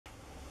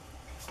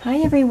Hi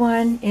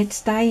everyone,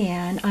 it's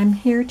Diane. I'm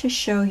here to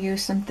show you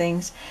some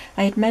things.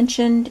 I had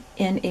mentioned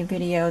in a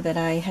video that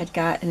I had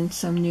gotten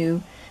some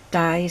new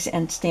dies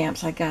and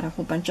stamps. I got a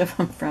whole bunch of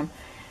them from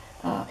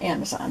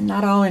Amazon.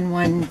 Not all in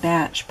one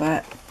batch,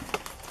 but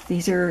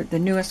these are the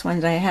newest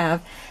ones I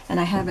have,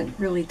 and I haven't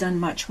really done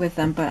much with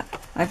them, but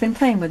I've been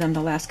playing with them the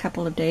last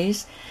couple of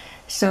days.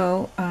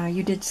 So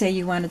you did say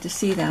you wanted to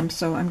see them,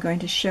 so I'm going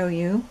to show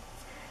you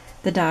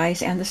the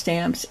dies and the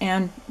stamps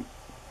and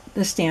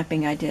the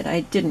stamping I did.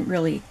 I didn't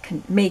really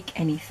make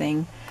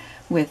anything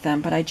with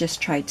them, but I just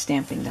tried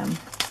stamping them.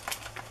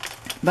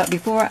 But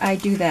before I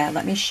do that,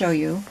 let me show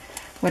you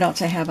what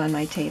else I have on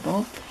my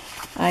table.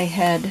 I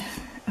had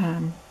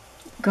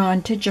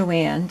gone to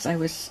Joann's. I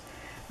was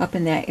up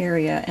in that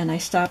area, and I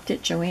stopped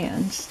at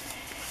Joann's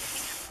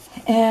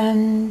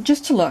and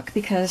just to look,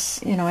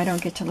 because I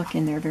don't get to look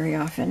in there very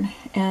often,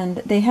 and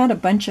they had a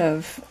bunch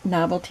of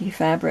novelty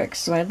fabrics,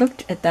 so I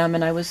looked at them,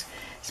 and I was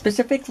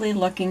specifically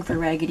looking for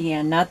Raggedy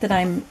Ann. Not that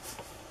I'm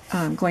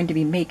going to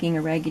be making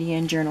a Raggedy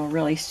Ann journal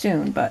really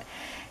soon, but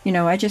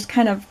I just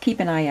kind of keep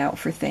an eye out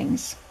for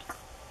things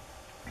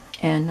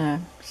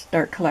and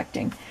start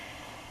collecting.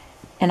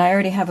 And I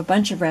already have a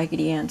bunch of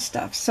Raggedy Ann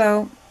stuff,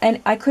 so,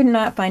 and I could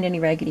not find any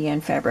Raggedy Ann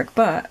fabric,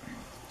 but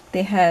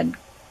they had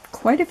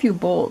quite a few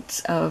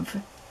bolts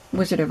of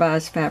Wizard of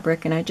Oz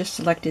fabric, and I just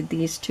selected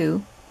these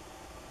two.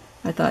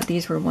 I thought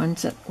these were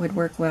ones that would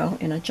work well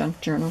in a junk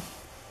journal.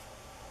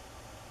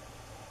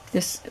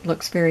 This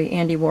looks very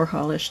Andy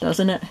Warhol-ish,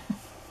 doesn't it?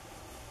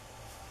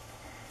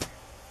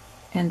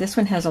 And this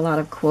one has a lot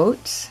of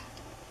quotes,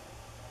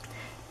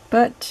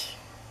 but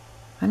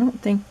I don't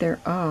think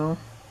they're all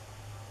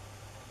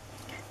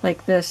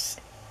like this.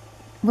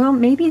 Well,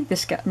 maybe the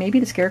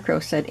Scarecrow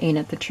said, "Ain't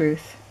it the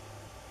truth?"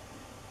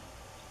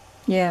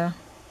 Yeah,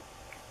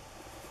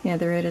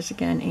 there it is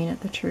again. Ain't it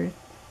the truth?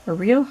 A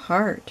real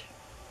heart.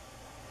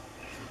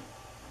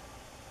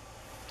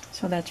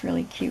 So that's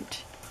really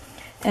cute.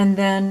 And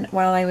then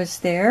while I was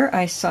there,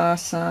 I saw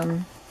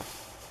some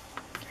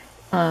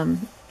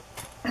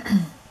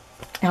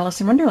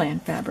Alice in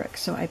Wonderland fabric,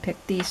 so I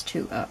picked these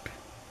two up.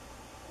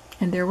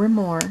 And there were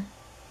more.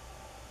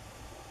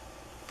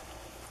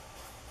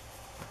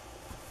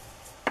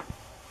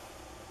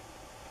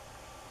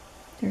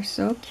 They're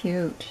so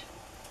cute.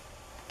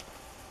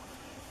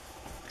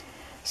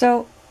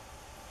 So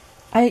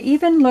I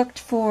even looked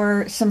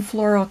for some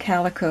floral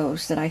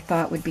calicos that I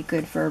thought would be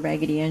good for a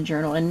Raggedy Ann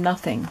journal, and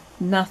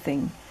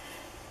nothing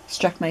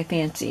struck my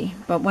fancy.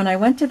 But when I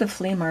went to the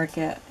flea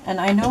market, and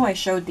I know I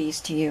showed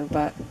these to you,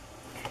 but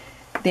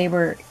they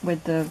were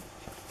with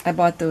I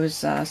bought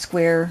those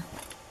square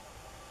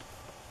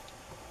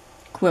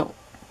quilt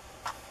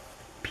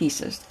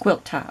pieces,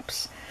 quilt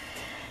tops,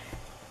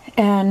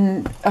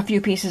 and a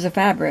few pieces of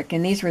fabric,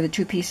 and these were the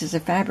two pieces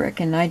of fabric,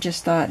 and I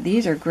just thought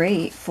these are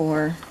great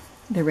for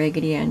the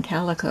Raggedy Ann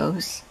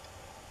calicos.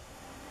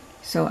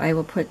 So I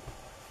will put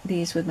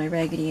these with my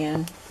Raggedy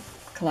Ann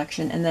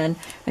collection. And then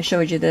I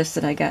showed you this,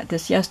 that I got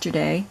this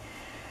yesterday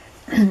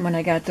when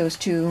I got those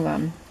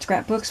two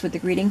scrapbooks with the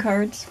greeting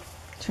cards.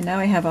 So now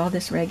I have all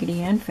this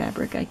Raggedy Ann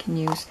fabric I can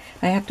use.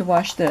 I have to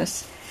wash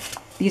this.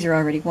 These are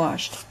already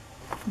washed.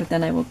 But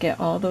then I will get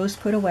all those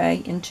put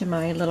away into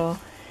my little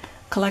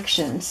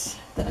collections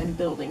that I'm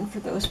building for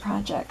those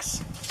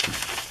projects.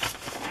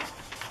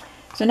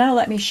 So now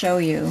let me show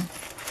you.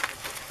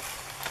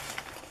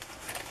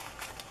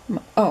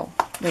 Oh,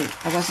 wait,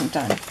 I wasn't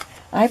done.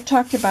 I've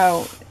talked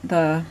about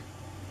the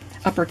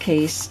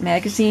Uppercase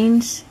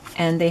magazines,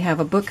 and they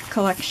have a book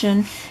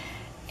collection,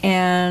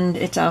 and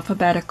it's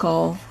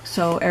alphabetical,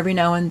 so every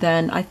now and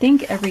then, I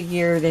think every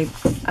year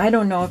I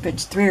don't know if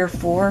it's 3 or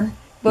 4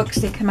 books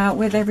they come out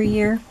with every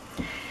year,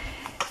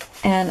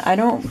 and I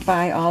don't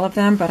buy all of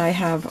them, but I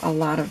have a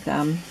lot of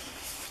them,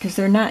 because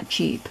they're not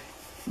cheap.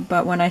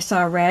 But when I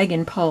saw Rag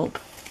and Pulp,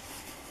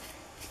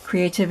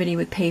 Creativity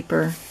with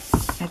Paper,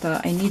 I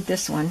thought, I need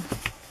this one.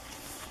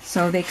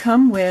 So they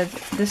come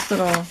with this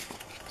little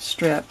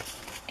strip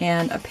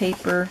and a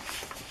paper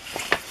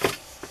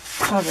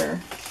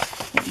cover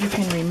that you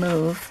can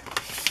remove,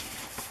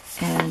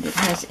 and it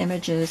has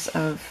images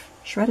of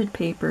shredded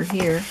paper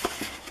here,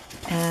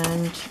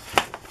 and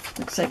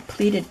looks like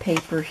pleated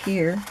paper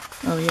here.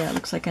 Oh yeah, it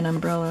looks like an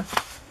umbrella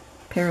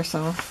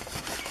parasol.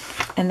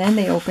 And then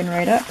they open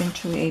right up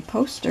into a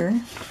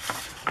poster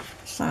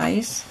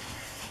size.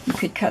 You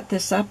could cut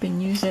this up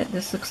and use it.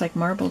 This looks like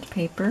marbled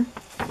paper.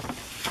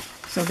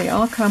 So they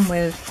all come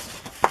with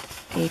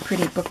a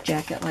pretty book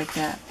jacket like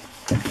that.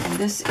 And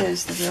this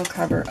is the real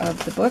cover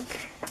of the book.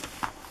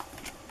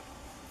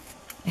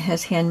 It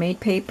has handmade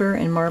paper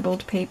and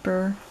marbled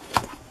paper.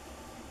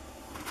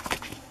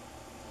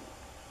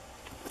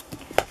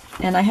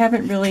 And I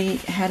haven't really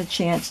had a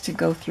chance to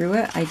go through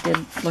it. I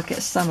did look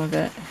at some of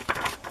it,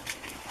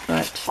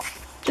 but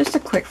just a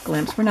quick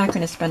glimpse. We're not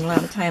going to spend a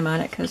lot of time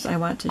on it because I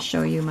want to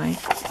show you my...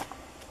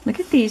 Look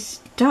at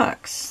these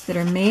ducks that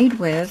are made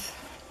with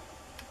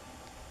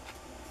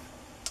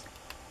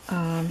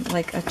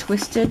like a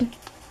twisted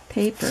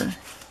paper.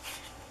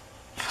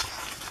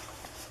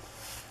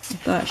 I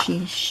thought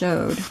she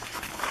showed.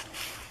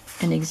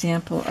 an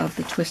example of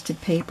the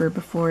twisted paper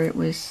before it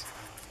was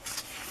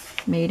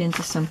made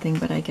into something,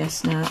 but I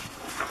guess not.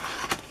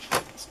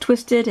 It's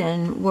twisted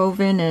and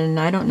woven, and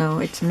I don't know,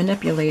 it's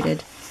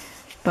manipulated,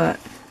 but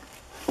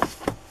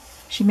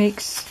she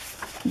makes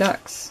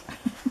ducks,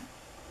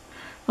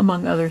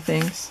 among other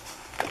things.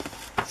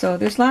 So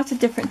there's lots of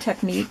different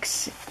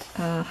techniques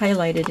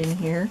highlighted in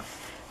here.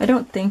 I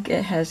don't think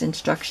it has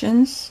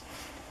instructions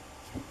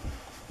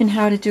in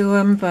how to do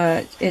them,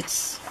 but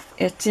it's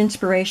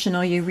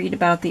inspirational. You read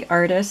about the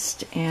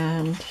artist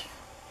and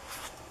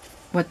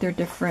what their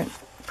different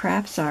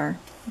crafts are,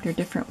 their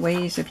different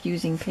ways of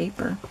using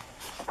paper.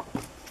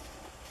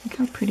 Look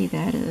how pretty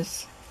that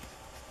is.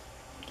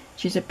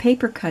 She's a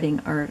paper cutting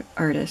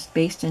artist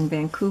based in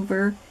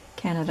Vancouver,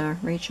 Canada,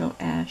 Rachel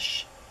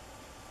Ash.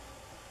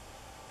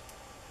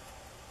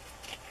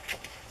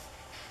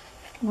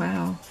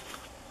 Wow.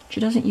 She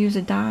doesn't use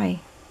a die.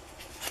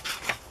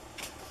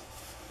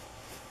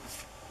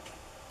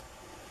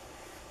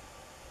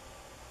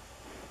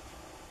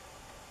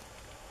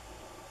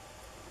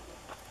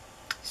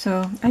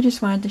 So I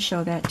just wanted to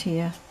show that to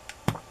you.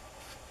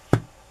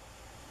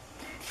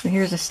 So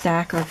here's a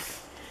stack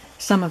of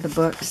some of the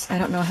books. I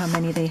don't know how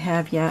many they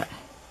have yet.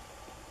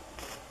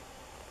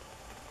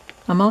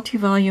 A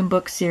multi-volume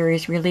book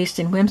series released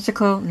in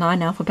whimsical,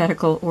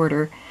 non-alphabetical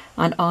order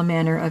on all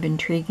manner of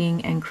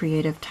intriguing and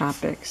creative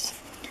topics.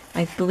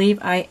 I believe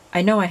I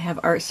know I have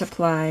art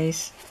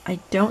supplies. I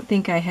don't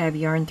think I have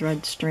yarn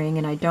thread string,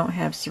 and I don't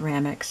have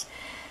ceramics.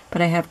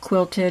 But I have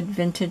quilted,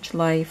 vintage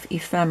life,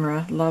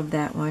 ephemera, love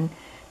that one,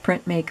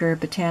 printmaker,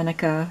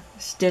 botanica,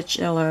 stitch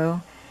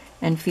illo,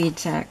 and feed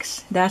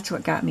sacks. That's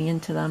what got me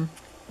into them,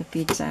 the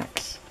feed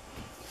sacks.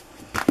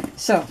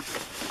 So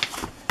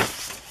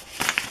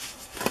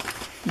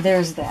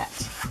there's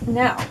that.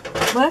 Now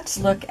let's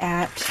look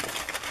at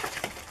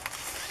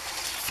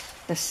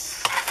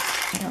this.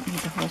 I don't need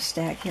the whole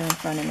stack here in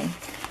front of me.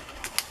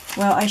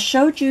 Well, I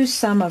showed you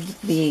some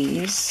of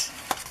these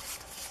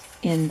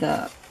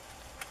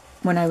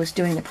when I was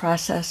doing the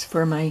process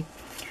for my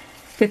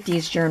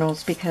 50s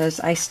journals, because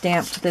I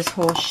stamped this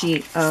whole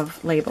sheet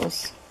of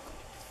labels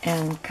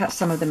and cut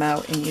some of them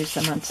out and used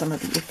them on some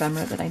of the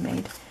ephemera that I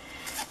made.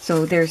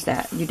 So there's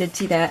that. You did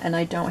see that, and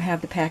I don't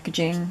have the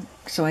packaging,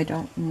 so I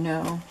don't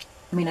know.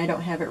 I mean, I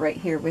don't have it right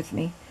here with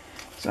me,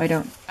 so I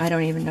don't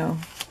even know.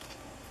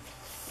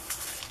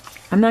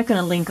 I'm not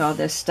going to link all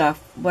this stuff.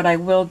 What I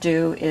will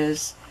do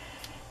is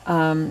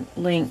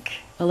link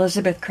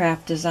Elizabeth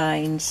Craft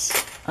Designs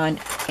on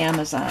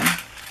Amazon,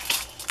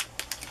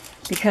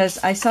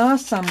 because I saw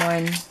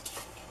someone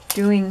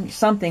doing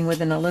something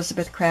with an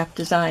Elizabeth Craft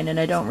design, and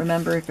I don't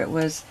remember if it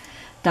was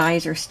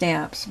dies or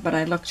stamps, but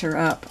I looked her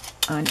up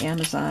on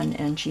Amazon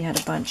and she had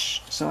a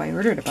bunch, so I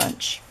ordered a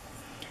bunch.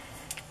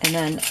 And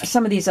then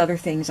some of these other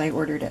things I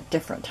ordered at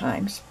different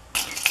times.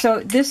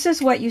 So this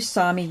is what you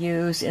saw me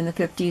use in the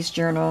 50s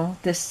journal,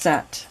 this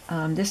set.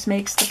 This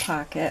makes the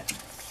pocket.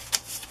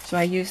 So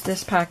I used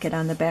this pocket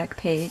on the back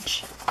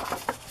page.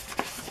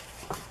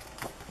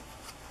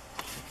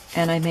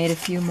 And I made a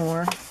few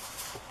more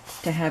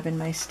to have in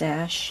my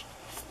stash.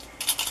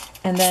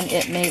 And then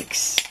it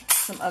makes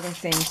some other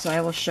things, so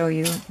I will show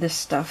you this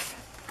stuff.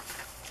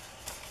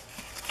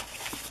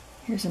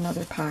 Here's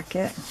another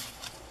pocket.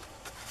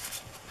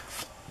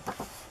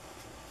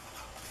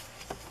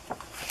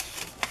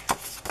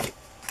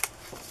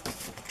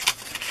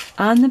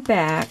 On the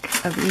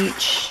back of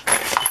each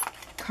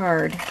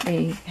card,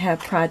 they have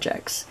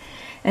projects.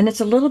 And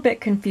it's a little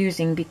bit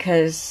confusing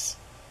because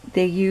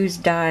they use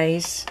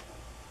dies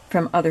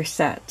from other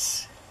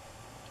sets.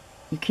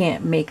 You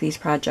can't make these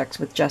projects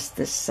with just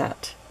this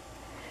set.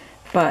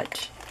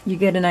 But you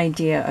get an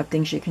idea of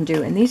things you can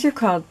do. And these are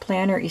called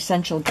Planner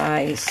Essential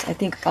Dies. I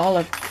think all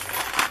of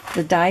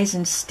the dies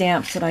and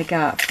stamps that I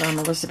got from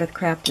Elizabeth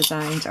Craft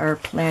Designs are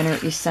Planner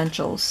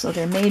Essentials. So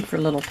they're made for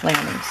little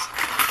planners.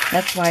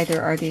 That's why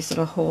there are these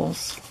little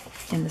holes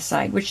in the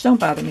side, which don't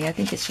bother me. I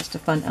think it's just a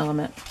fun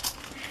element.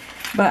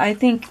 But I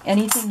think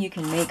anything you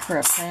can make for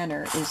a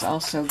planner is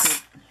also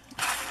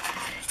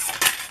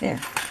good.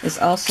 Is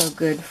also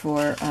good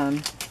for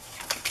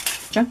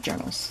junk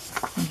journals.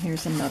 And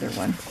here's another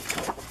one.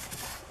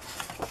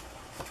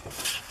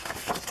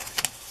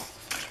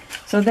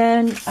 So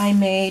then I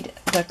made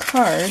the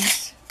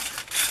cards.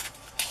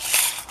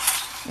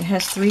 It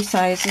has 3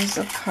 sizes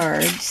of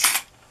cards.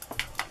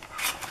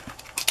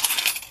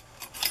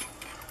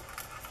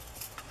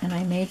 And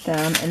I made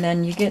them, and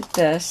then you get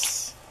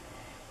this.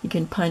 You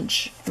can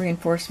punch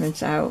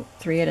reinforcements out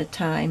 3 at a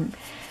time,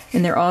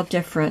 and they're all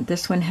different.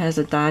 This one has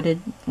a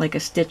dotted, like a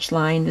stitch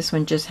line. This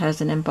one just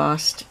has an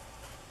embossed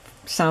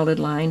solid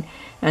line,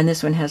 and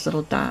this one has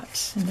little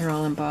dots, and they're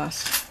all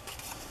embossed.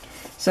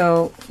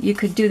 So you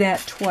could do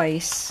that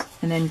twice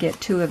and then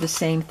get 2 of the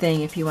same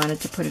thing if you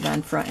wanted to put it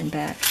on front and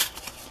back.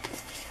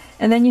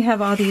 And then you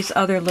have all these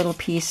other little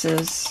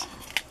pieces.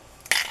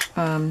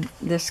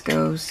 This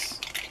goes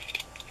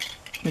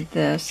with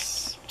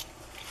this.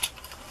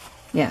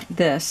 Yeah,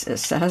 this, it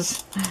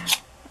says.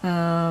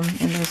 And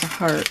there's a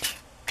heart.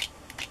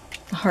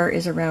 heart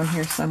is around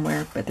here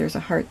somewhere, but there's a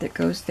heart that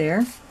goes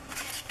there,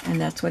 and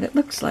that's what it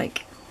looks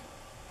like.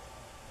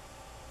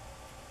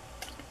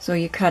 So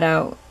you cut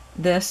out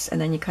this, and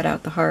then you cut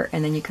out the heart,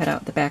 and then you cut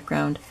out the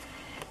background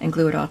and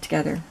glue it all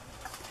together.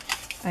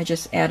 I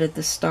just added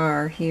the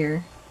star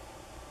here,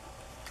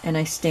 and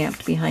I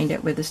stamped behind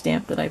it with a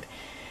stamp that I've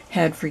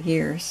had for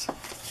years.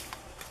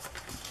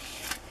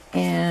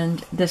 And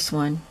this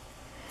one.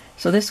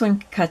 So this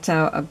one cuts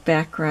out a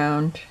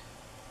background.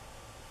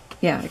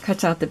 Yeah, it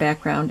cuts out the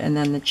background, and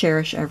then the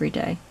Cherish Every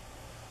Day.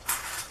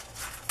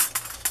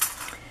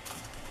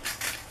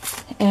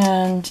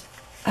 And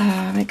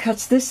it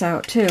cuts this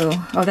out too.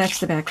 Oh, that's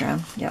the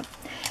background. Yep.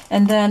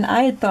 And then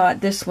I had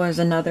thought this was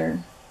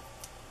another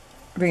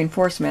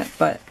reinforcement,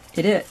 but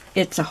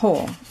it's a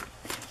hole.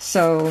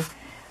 So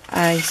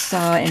I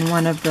saw in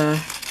one of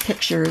the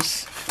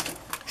pictures,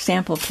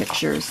 sample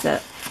pictures,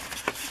 that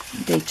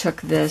they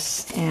took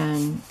this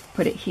and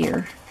put it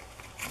here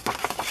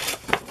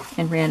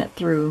and ran it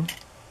through,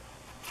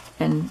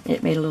 and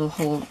it made a little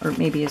hole, or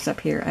maybe it's up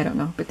here, I don't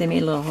know, but they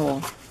made a little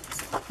hole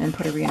and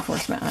put a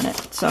reinforcement on it.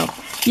 So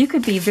you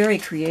could be very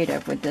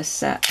creative with this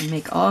set and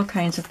make all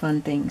kinds of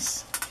fun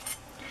things.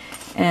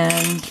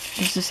 And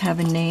does this have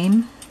a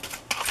name?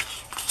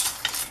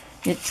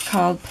 It's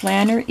called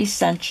Planner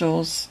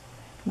Essentials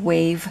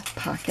Wave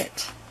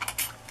Pocket.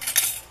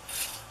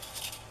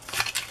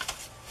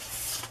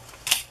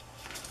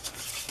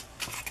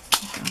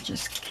 I'll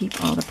just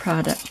keep all the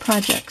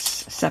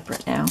projects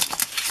separate now.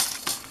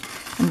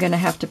 I'm going to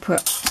have to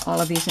put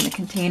all of these in a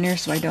container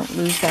so I don't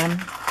lose them.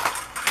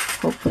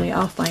 Hopefully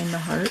I'll find the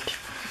heart.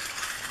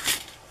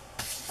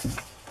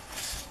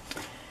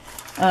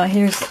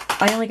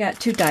 I only got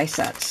 2 die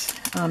sets.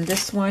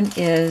 This one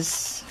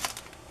is,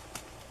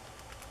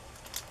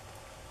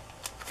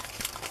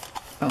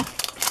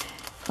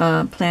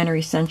 Planner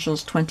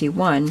Essentials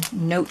 21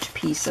 note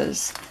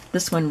pieces.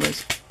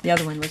 The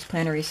other one was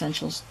Planner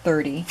Essentials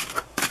 30.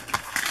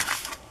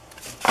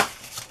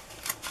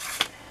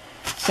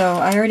 So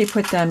I already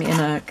put them in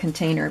a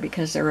container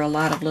because there were a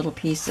lot of little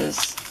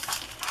pieces.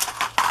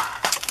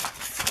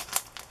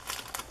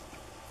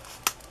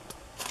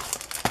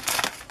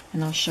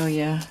 And I'll show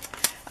you.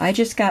 I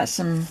just got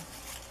some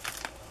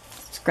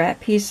scrap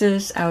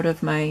pieces out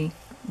of my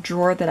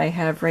drawer that I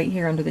have right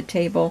here under the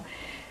table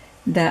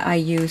that I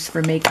use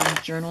for making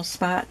journal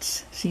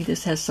spots. See,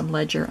 this has some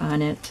ledger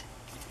on it.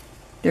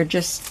 They're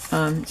just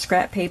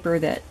scrap paper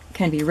that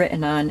can be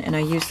written on, and I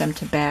use them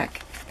to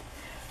back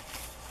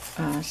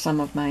some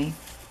of my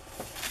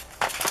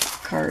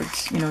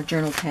cards,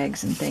 journal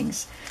tags and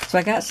things. So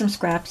I got some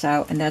scraps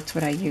out, and that's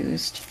what I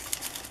used.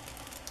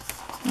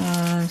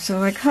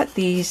 So I cut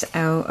these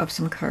out of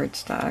some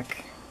cardstock,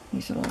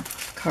 these little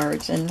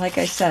cards, and like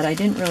I said, I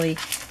didn't really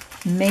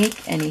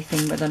make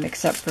anything with them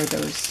except for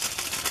those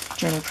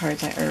journal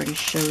cards I already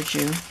showed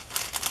you.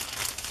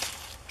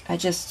 I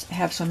just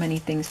have so many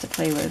things to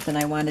play with, and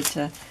I wanted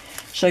to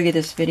show you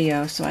this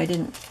video, so I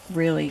didn't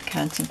really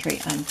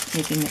concentrate on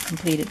making a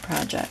completed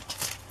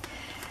project.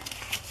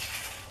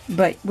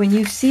 But when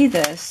you see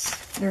this,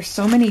 there's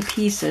so many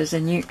pieces,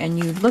 and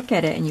you look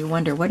at it and you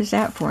wonder, what is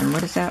that for and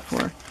what is that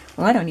for?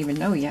 Well, I don't even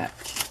know yet,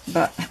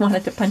 but I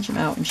wanted to punch them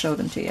out and show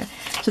them to you.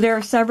 So there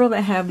are several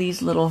that have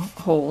these little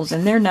holes,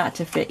 and they're not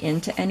to fit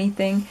into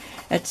anything.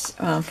 It's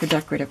for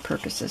decorative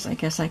purposes. I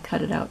guess I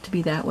cut it out to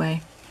be that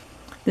way.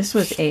 This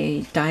was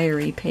a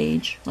diary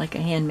page, like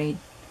a handmade,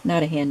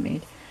 not a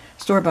handmade,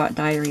 store-bought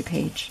diary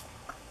page.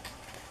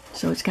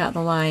 So it's got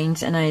the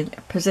lines, and I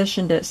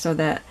positioned it so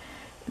that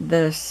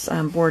this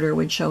border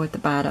would show at the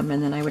bottom,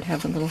 and then I would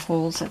have the little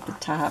holes at the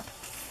top.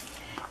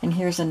 And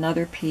here's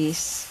another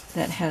piece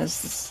that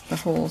has the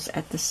holes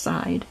at the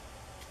side.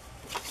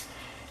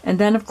 And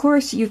then, of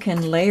course, you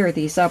can layer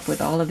these up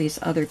with all of these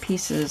other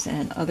pieces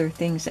and other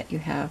things that you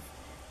have.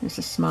 There's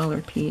a smaller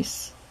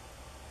piece.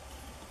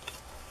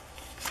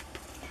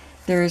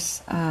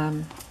 There's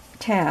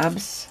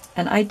tabs,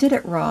 and I did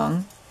it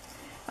wrong.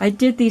 I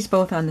did these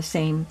both on the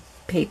same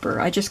paper.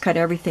 I just cut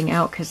everything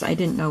out because I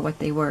didn't know what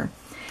they were.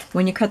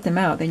 When you cut them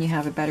out, then you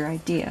have a better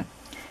idea.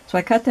 So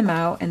I cut them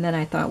out, and then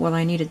I thought, well,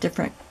 I need a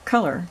different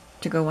color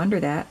to go under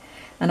that.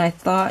 And I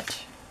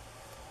thought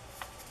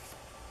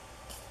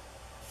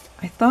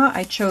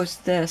I chose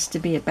this to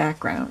be a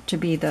background, to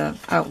be the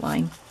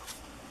outline.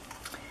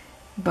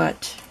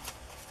 But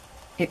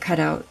it cut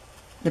out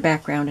the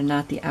background and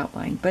not the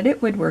outline. But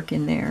it would work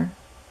in there.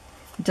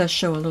 It does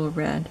show a little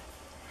red.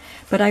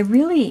 But I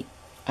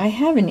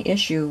have an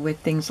issue with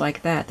things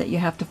like that you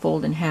have to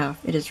fold in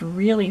half. It is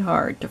really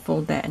hard to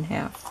fold that in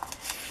half.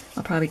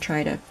 I'll probably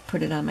try to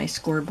put it on my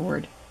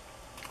scoreboard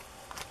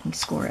and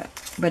score it.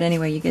 But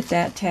anyway, you get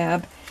that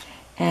tab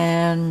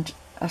and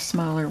a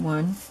smaller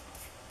one.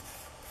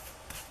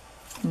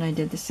 And I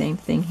did the same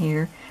thing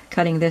here,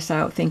 cutting this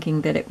out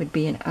thinking that it would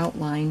be an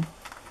outline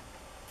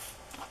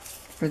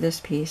for this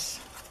piece.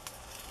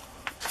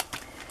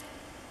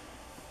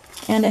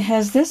 And it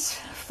has this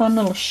fun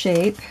little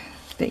shape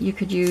that you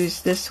could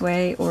use this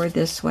way or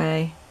this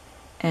way,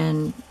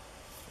 and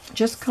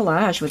just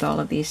collage with all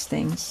of these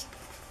things.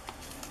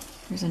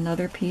 There's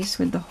another piece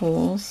with the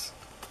holes.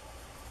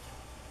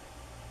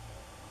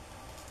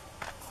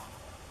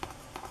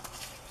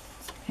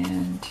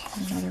 And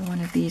another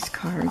one of these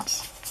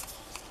cards.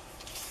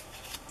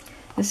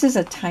 This is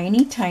a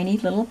tiny, tiny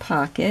little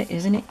pocket.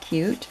 Isn't it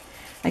cute?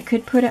 I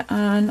could put it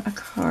on a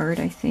card,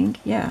 I think.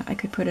 Yeah, I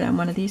could put it on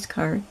one of these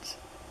cards.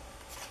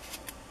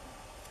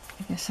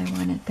 I guess I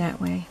want it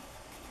that way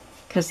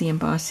because the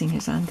embossing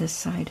is on this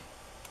side.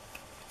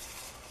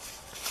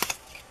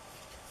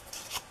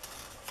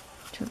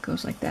 So it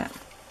goes like that.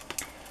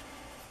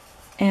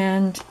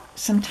 And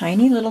some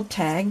tiny little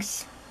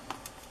tags.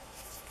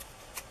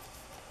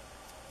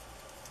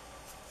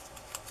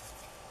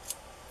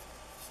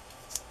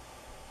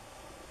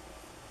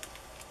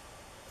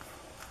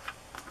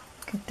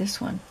 Look at this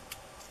one.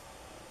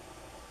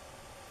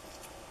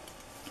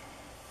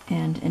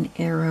 And an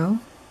arrow.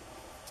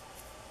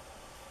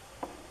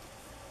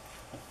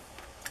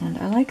 And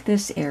I like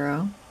this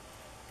arrow.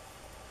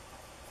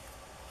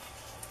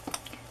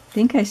 I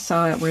think I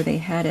saw it where they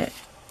had it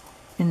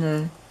in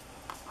the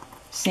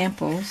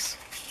samples.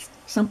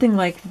 Something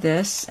like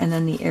this, and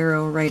then the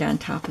arrow right on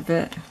top of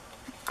it,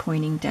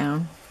 pointing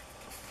down.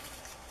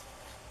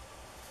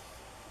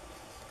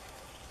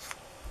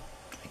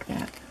 Like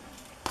that.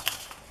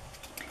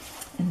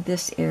 And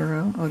this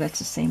arrow, oh, that's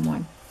the same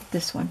one.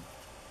 This one.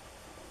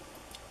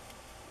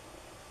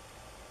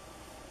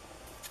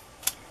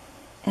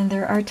 And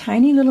there are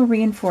tiny little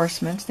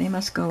reinforcements. They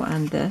must go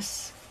on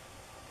this.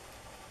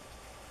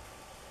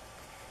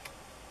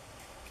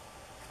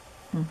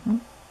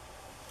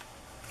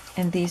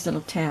 And these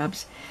little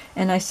tabs.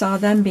 And I saw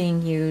them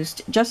being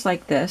used just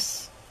like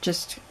this,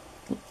 just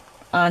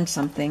on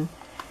something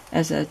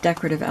as a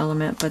decorative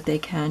element, but they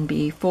can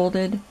be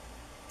folded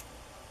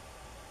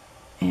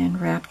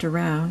and wrapped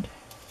around.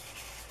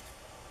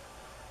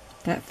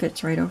 That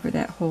fits right over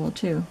that hole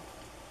too.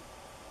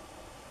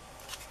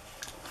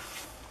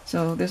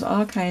 So there's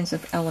all kinds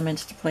of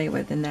elements to play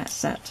with in that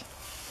set.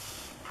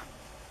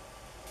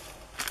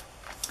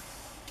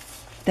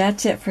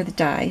 That's it for the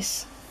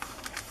dies.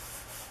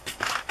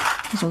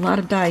 There's a lot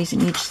of dies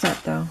in each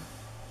set though.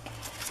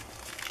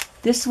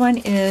 This one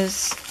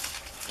is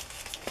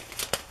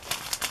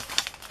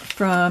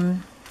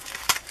from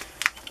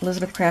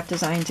Elizabeth Craft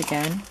Designs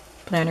again,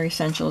 Planner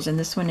Essentials, and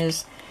this one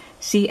is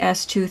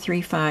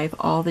CS235,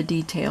 All the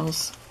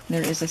Details.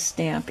 There is a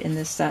stamp in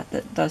this set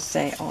that does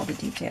say all the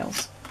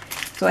details.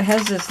 So it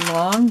has this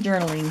long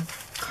journaling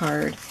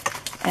card,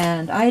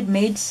 and I had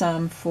made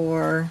some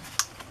for,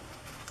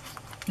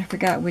 I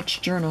forgot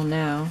which journal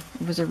now.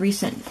 It was a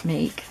recent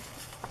make.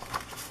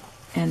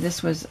 And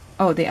this was,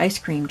 oh, the ice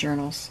cream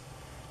journals.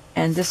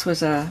 And this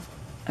was a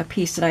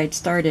piece that I had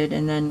started,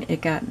 and then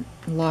it got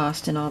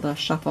lost in all the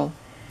shuffle,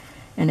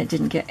 and it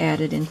didn't get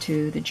added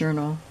into the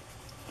journal.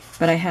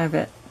 But I have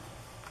it,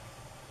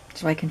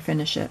 so I can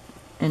finish it.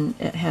 And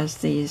it has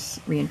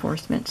these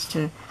reinforcements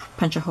to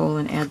punch a hole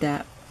and add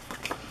that.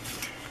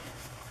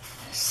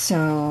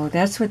 So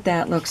that's what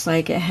that looks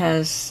like. It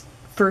has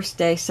first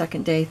day,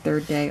 second day,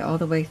 third day, all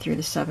the way through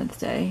the 7th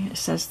day. It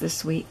says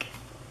this week.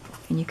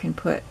 And you can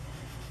put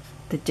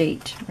the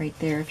date right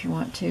there if you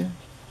want to.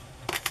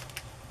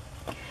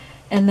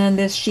 And then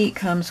this sheet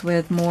comes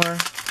with more,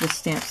 this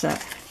stamp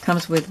set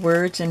comes with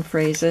words and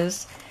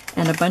phrases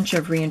and a bunch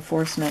of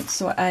reinforcements.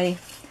 So I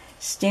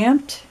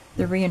stamped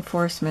the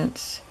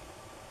reinforcements.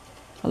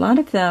 A lot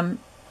of them,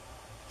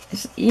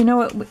 you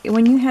know,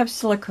 when you have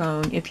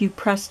silicone, if you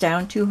press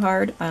down too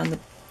hard on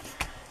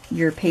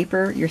your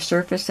paper, your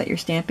surface that you're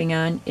stamping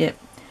on, it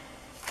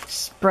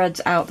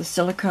spreads out the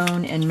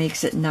silicone and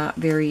makes it not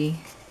very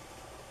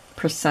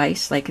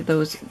precise. Like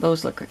those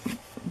look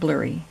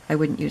blurry. I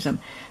wouldn't use them,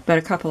 but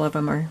a couple of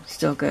them are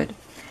still good.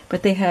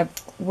 But they have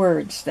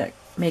words that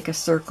make a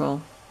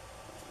circle.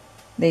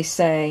 They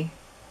say,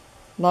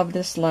 love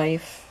this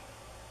life,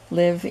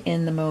 live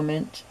in the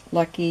moment,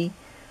 lucky,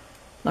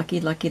 lucky,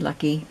 lucky,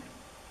 lucky.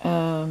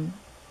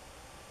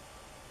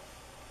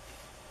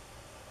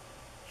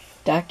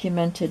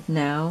 Documented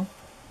now,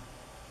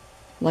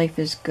 life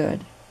is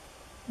good,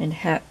 and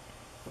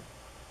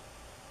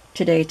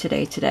today,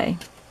 today, today.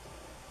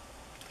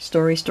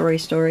 Story, story,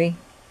 story.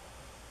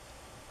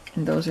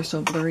 And those are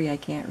so blurry I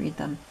can't read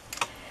them.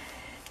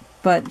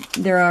 But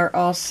there are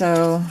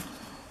also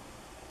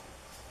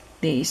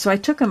these. So I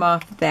took them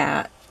off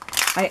that.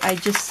 I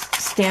just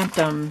stamped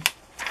them,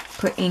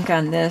 put ink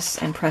on this,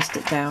 and pressed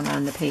it down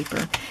on the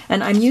paper.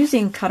 And I'm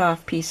using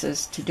cut-off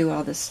pieces to do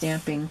all this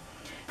stamping.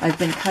 I've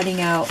been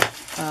cutting out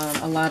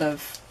a lot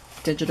of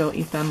digital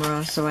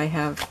ephemera, so I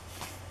have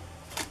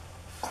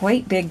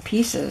quite big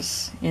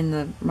pieces in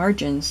the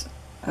margins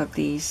of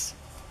these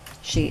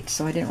sheets,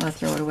 so I didn't want to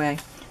throw it away.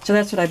 So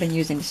that's what I've been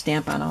using to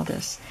stamp on all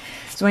this.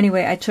 So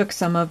anyway, I took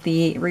some of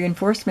the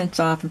reinforcements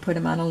off and put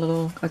them on a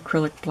little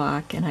acrylic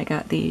block, and I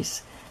got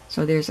these.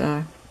 So there's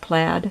a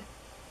plaid,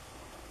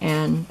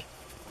 and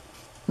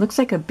looks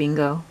like a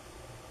bingo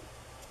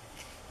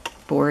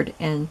board,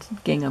 and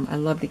gingham. I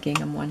love the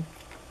gingham one.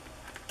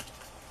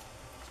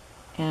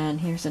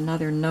 And here's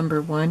another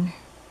number one.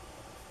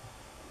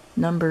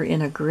 Number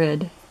in a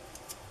grid.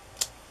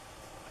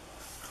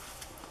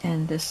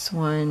 And this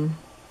one,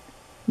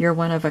 you're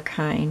one of a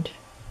kind.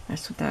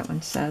 That's what that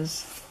one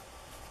says.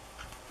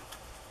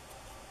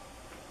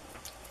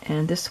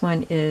 And this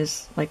one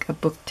is like a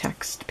book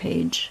text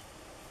page.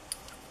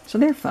 So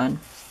they're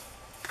fun.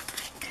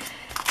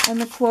 And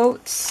the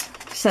quotes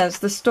says,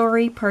 the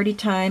story, party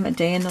time, a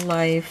day in the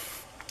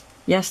life.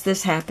 Yes,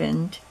 this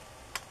happened.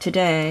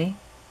 Today,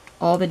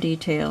 all the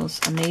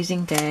details,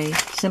 amazing day,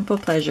 simple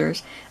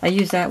pleasures. I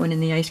use that one in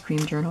the ice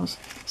cream journals.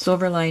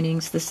 Silver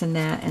linings, this and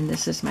that, and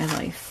this is my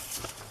life.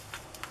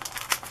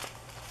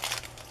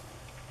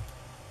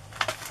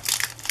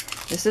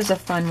 This is a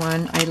fun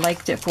one. I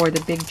liked it for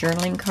the big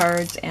journaling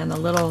cards and the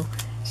little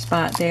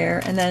spot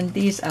there. And then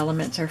these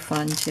elements are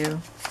fun too.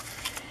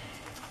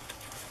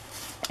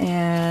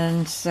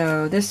 And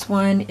so this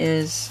one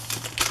is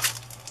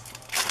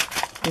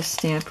this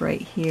stamp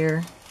right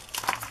here.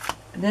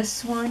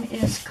 This one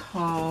is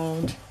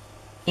called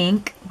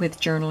Ink with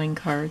Journaling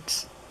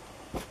Cards.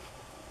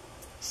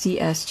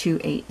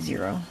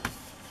 CS280.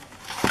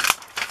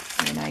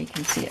 And now you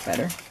can see it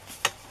better.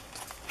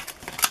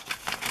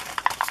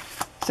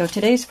 So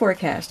today's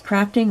forecast,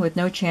 crafting with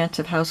no chance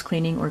of house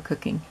cleaning or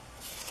cooking.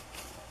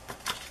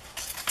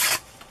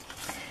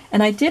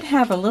 And I did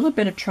have a little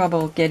bit of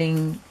trouble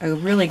getting a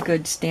really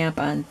good stamp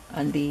on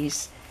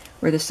these,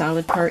 where the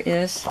solid part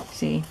is.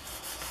 See?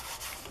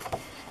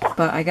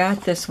 But I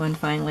got this one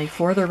finally,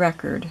 for the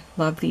record.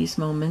 Love these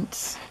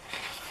moments.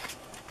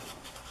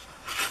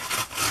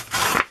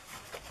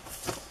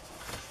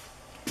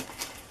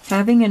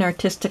 Having an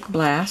artistic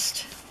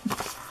blast.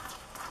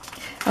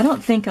 I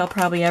don't think I'll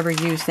probably ever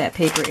use that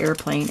paper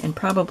airplane, and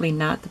probably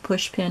not the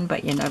push pin,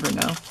 but you never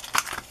know.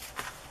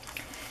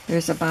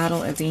 There's a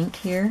bottle of ink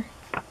here.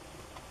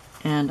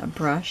 And a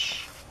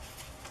brush.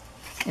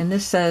 And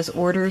this says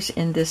orders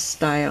in this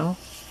style.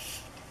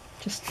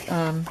 Just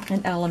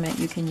an element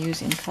you can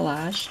use in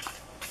collage.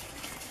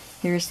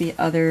 Here's the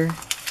other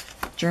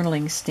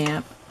journaling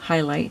stamp,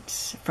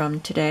 highlights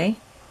from today.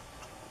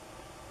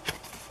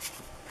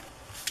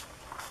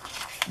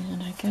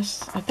 And I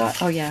guess I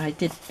thought, oh yeah, I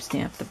did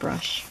stamp the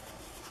brush.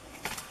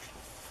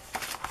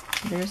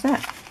 There's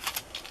that.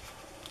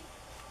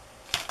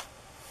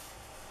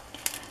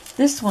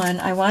 This one,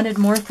 I wanted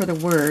more for the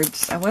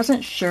words. I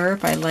wasn't sure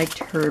if I liked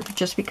her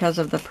just because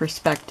of the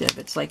perspective.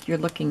 It's like you're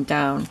looking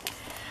down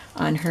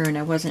on her, and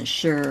I wasn't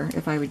sure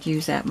if I would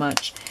use that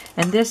much.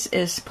 And this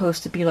is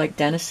supposed to be like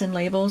Denison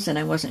labels, and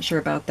I wasn't sure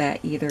about that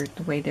either,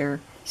 the way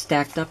they're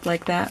stacked up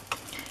like that.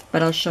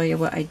 But I'll show you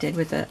what I did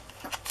with it.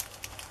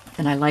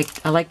 And I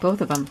like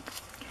both of them.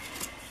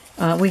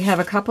 We have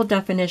a couple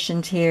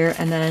definitions here,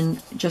 and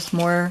then just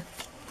more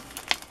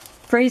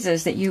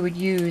phrases that you would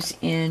use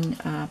in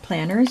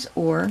planners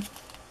or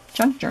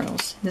junk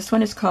journals. This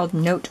one is called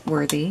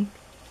noteworthy,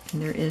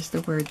 and there is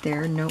the word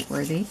there,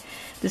 noteworthy.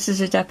 This is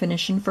a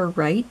definition for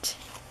right.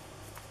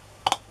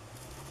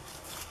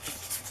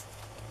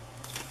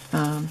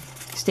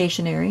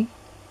 Stationary.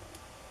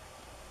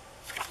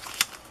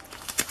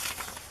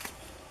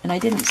 And I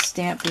didn't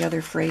stamp the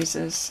other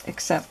phrases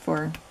except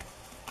for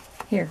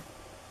here.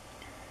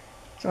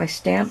 So I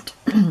stamped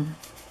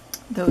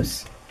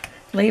those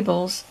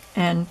labels,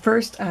 and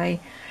first I,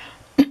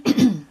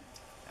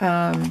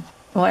 well,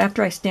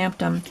 after I stamped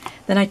them,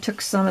 then I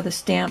took some of the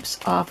stamps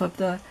off of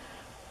the,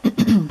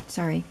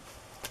 sorry,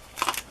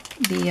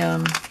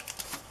 the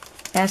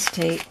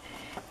acetate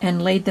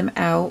and laid them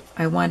out.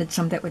 I wanted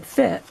some that would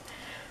fit.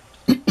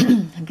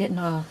 I'm getting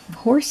all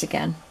hoarse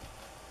again.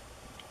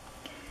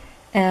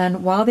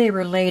 And while they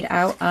were laid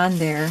out on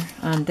there,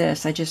 on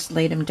this, I just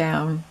laid them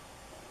down.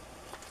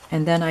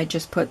 And then I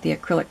just put the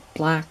acrylic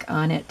black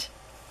on it.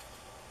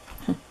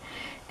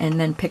 And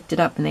then picked it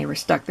up, and they were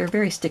stuck. They're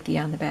very sticky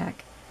on the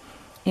back.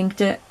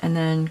 Inked it, and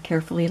then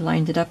carefully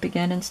lined it up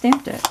again and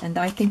stamped it. And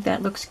I think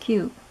that looks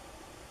cute.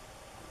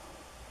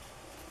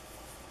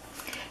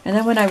 And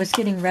then when I was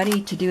getting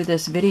ready to do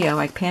this video,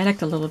 I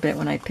panicked a little bit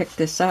when I picked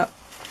this up,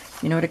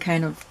 you know, to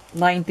kind of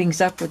line things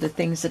up with the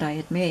things that I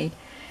had made.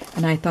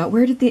 And I thought,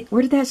 where did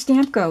that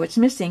stamp go? It's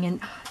missing,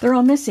 and they're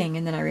all missing.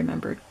 And then I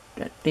remembered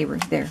that they were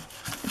there.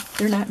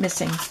 They're not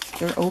missing.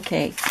 They're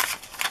okay.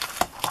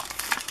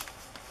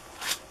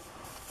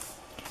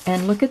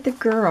 And look at the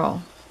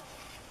girl.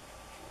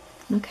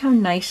 Look how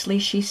nicely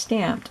she's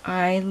stamped.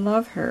 I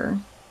love her.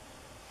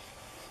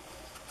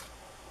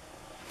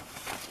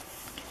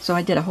 So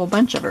I did a whole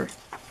bunch of her.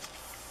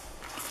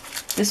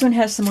 This one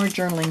has some more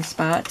journaling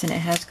spots, and it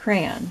has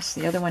crayons.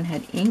 The other one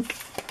had ink.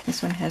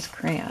 This one has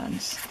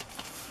crayons.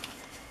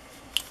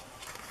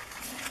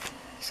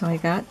 So I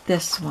got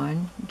this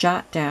one.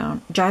 Jot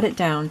it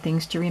down,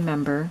 things to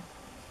remember.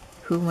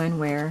 Who, when,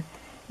 where.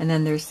 And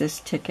then there's this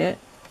ticket.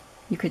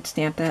 You could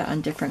stamp that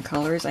on different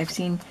colors. I've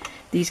seen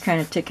these kind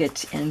of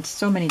tickets in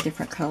so many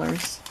different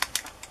colors.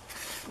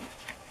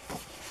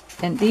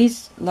 And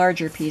these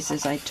larger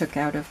pieces I took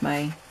out of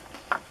my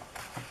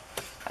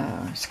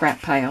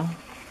scrap pile.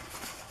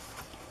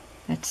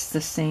 That's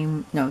the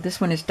same. No,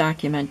 this one is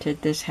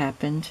documented. This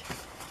happened.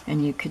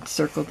 And you could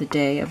circle the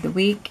day of the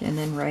week and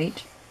then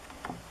write.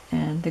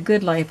 And the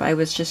Good Life, I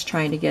was just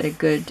trying to get a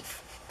good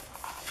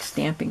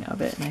stamping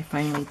of it, and I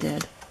finally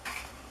did.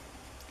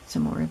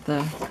 Some more of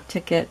the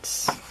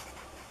tickets.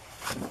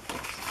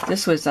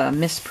 This was a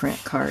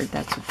misprint card.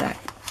 That's what that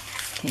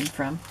came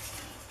from.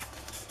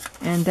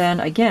 And then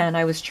again,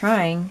 I was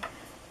trying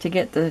to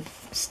get the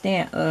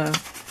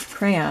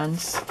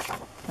crayons,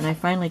 and I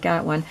finally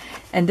got one.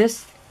 And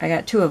this, I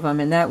got 2 of them,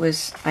 and that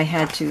was, I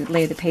had to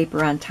lay the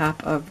paper on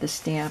top of the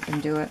stamp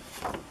and do it.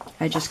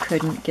 I just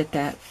couldn't get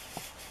that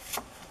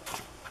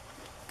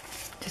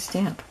to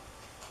stamp.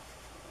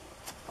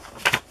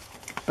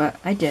 But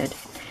I did.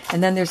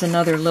 And then there's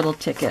another little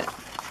ticket.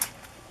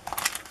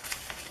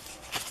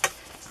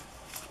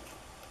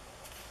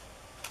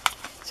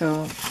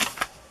 So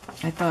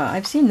I thought,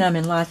 I've seen them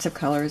in lots of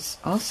colors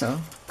also.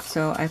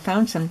 So I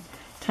found some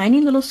tiny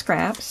little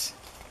scraps,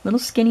 little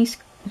skinny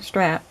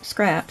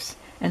scraps,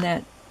 and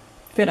that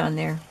fit on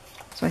there.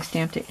 So I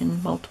stamped it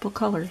in multiple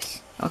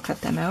colors. I'll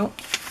cut them out.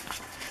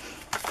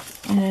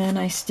 And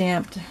I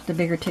stamped the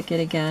bigger ticket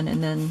again,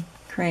 and then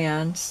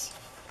crayons,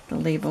 the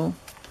label.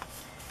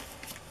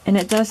 And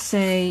it does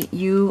say,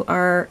 you're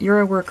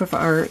a work of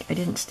art. I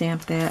didn't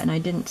stamp that, and I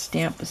didn't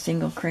stamp a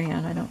single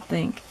crayon, I don't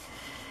think.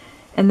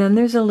 And then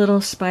there's a little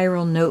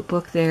spiral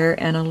notebook there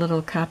and a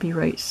little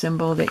copyright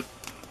symbol that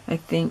I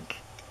think,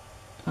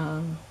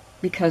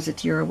 because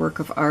it's your work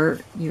of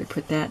art, you would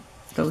put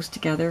those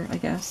together, I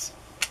guess.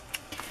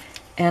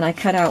 And I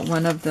cut out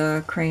one of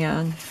the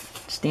crayon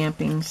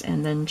stampings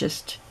and then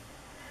just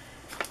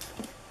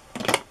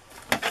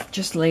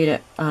laid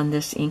it on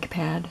this ink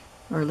pad,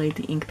 or laid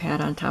the ink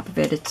pad on top of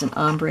it. It's an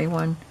ombre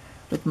one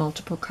with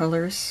multiple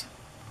colors.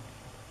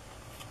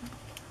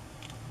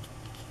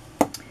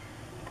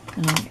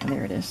 And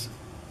there it is.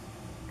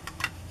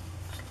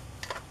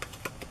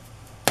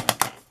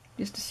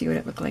 Just to see what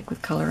it looked like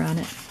with color on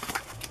it.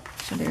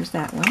 So there's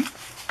that one.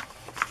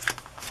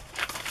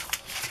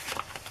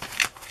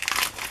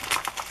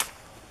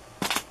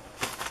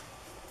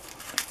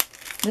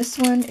 This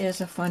one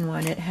is a fun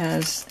one. It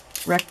has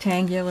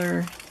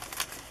rectangular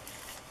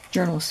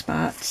journal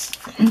spots.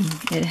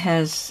 It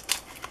has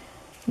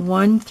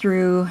 1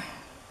 through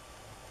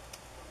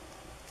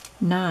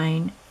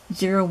 9,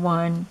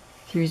 01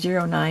 through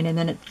 09, and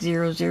then it's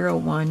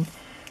 001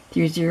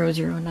 through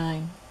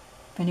 009.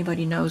 If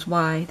anybody knows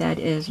why that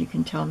is, you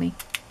can tell me.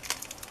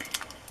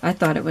 I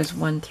thought it was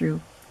 1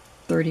 through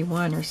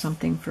 31 or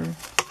something for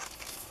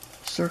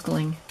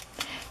circling.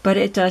 But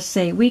it does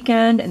say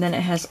weekend, and then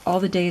it has all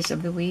the days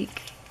of the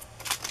week,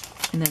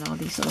 and then all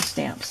these little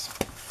stamps.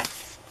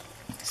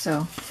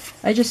 So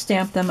I just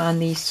stamped them on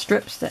these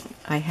strips that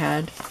I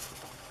had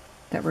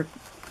that were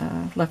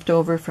left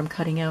over from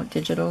cutting out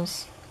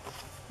digitals.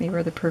 They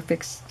were the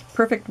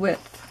perfect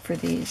width for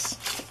these.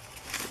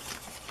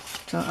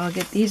 So I'll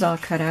get these all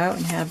cut out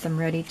and have them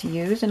ready to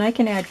use, and I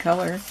can add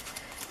color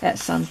at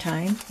some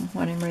time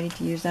when I'm ready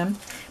to use them.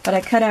 But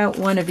I cut out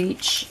one of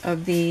each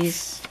of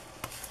these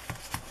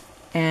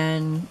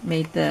and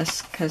made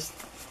this because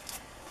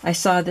I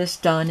saw this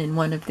done in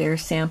one of their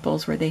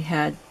samples where they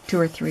had 2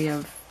 or 3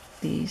 of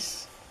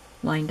these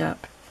lined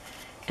up.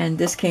 And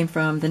this came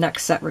from the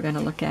next set we're going to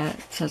look at.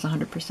 It says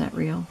 100%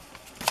 real.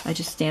 I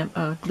just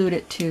glued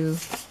it to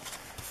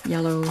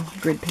yellow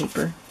grid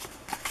paper.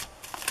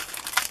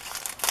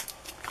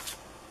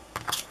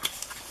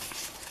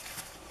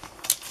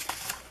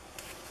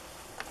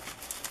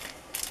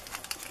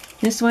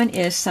 This one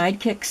is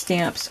Sidekick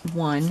Stamps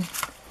 1.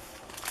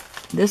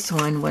 This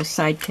one was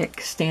Sidekick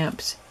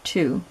Stamps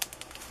 2.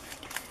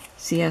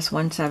 CS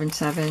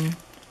 177,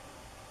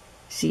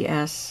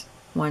 CS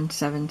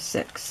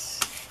 176.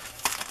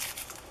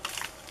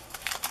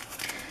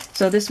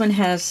 So this one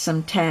has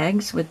some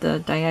tags with the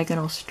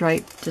diagonal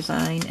stripe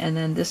design, and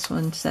then this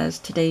one says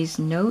today's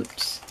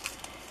notes.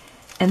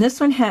 And this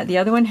one the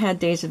other one had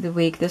days of the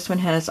week. This one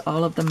has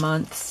all of the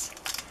months.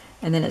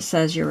 And then it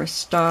says you're a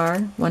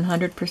star,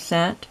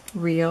 100%,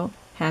 real,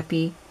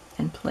 happy,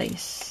 and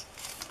place.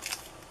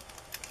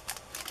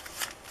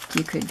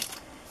 You could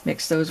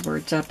mix those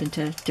words up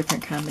into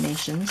different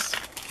combinations.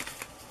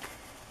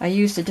 I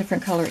used a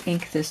different color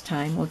ink this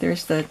time. Well,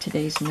 there's the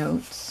today's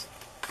notes.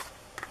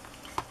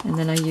 And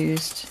then I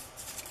used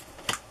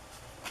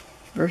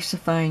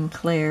VersaFine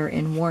Clair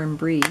in Warm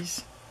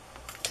Breeze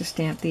to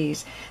stamp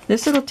these.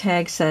 This little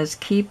tag says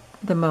keep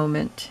the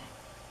moment.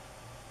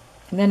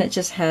 And then it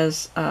just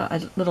has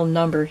a little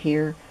number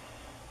here,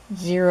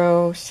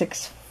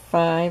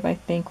 065, I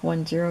think,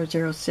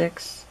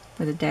 1006,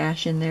 with a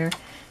dash in there.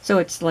 So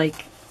it's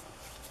like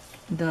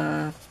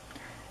the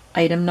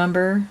item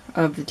number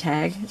of the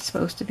tag it's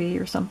supposed to be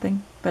or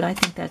something. But I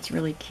think that's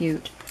really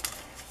cute.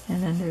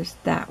 And then there's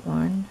that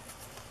one.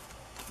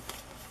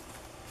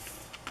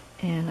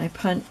 And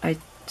I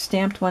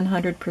stamped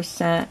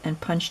 100%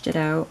 and punched it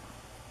out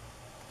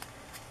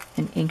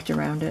and inked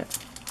around it.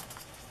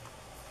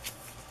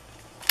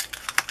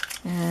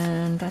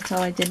 And that's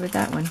all I did with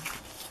that one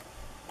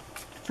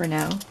for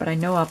now, but I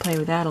know I'll play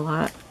with that a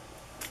lot.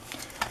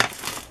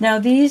 Now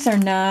these are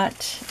not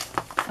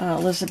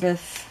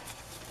Elizabeth,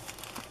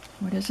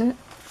 what is it?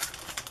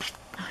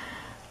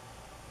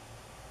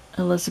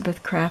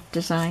 Elizabeth Craft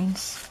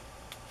Designs.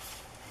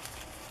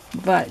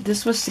 But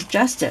this was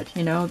suggested,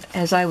 you know,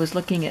 as I was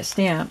looking at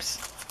stamps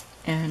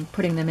and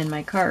putting them in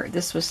my cart.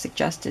 This was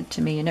suggested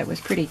to me, and it was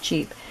pretty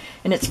cheap.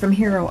 And it's from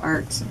Hero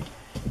Arts.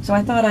 So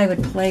I thought I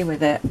would play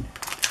with it,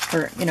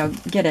 or, you know,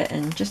 get it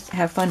and just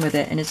have fun with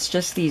it. And it's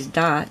just these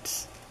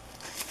dots.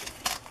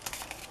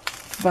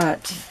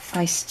 But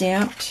I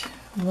stamped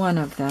one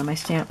of them. I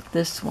stamped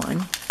this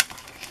one.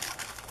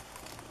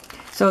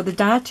 So the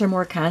dots are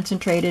more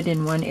concentrated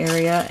in one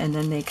area, and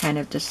then they kind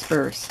of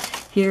disperse.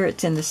 Here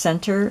it's in the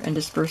center and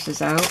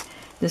disperses out.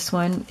 This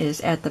one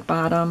is at the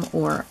bottom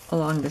or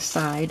along the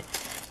side.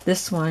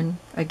 This one,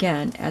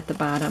 again, at the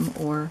bottom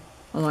or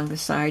along the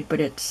side,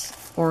 but it's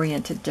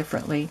oriented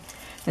differently.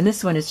 And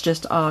this one is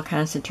just all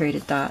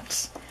concentrated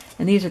dots.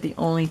 And these are the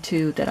only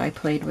two that I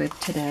played with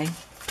today.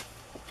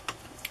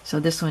 So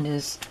this one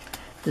is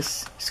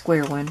this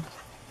square one.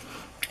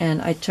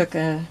 And I took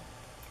a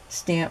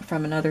stamp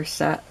from another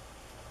set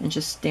and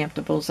just stamped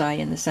a bullseye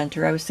in the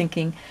center. I was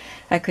thinking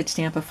I could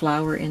stamp a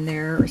flower in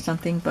there or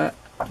something, but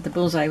the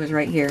bullseye was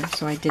right here,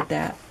 so I did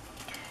that.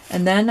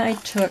 And then I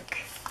took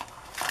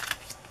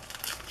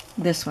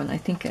this one. I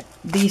think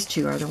these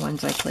two are the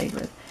ones I played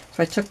with.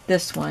 So I took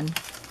this one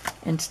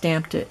and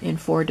stamped it in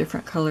 4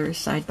 different colors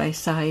side by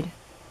side.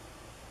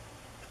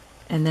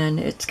 And then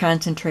it's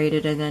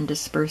concentrated and then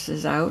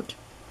disperses out.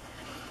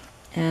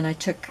 And I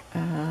took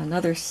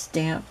another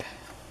stamp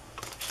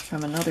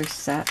from another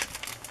set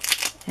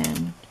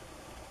and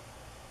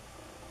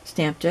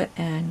stamped it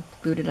and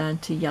glued it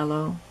onto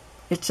yellow.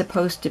 It's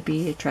supposed to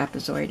be a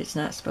trapezoid. It's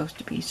not supposed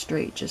to be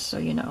straight, just so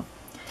you know.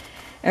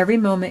 Every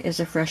moment is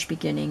a fresh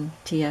beginning,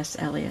 T.S.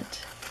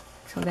 Eliot.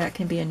 So that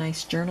can be a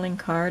nice journaling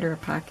card or a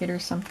pocket or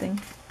something.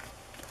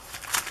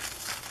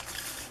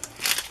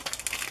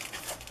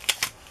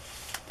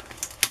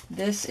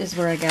 This is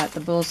where I got the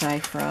bullseye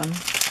from.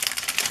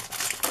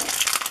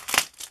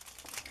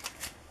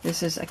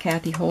 This is a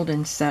Kathy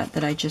Holden set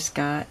that I just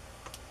got.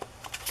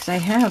 I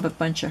have a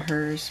bunch of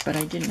hers, but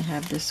I didn't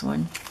have this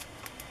one.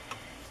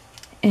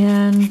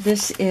 And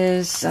this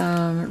is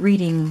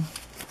Reading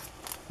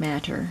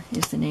Matter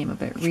is the name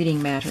of it.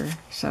 Reading Matter.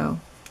 So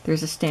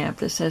there's a stamp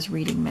that says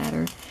Reading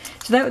Matter.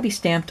 So that would be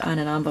stamped on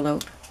an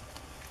envelope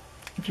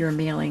if you're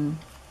mailing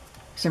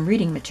some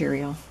reading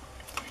material.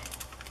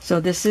 So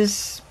this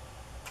is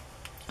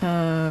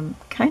kind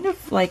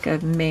of like a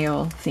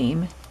mail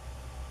theme.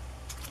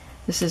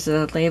 This is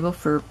a label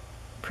for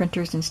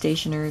printers and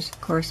stationers,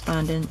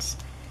 correspondence,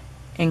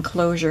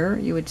 enclosure.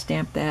 You would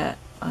stamp that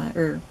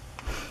or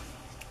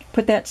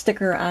put that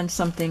sticker on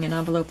something, an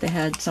envelope that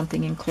had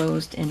something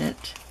enclosed in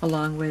it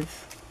along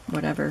with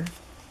whatever.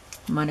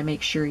 You want to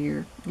make sure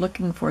you're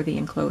looking for the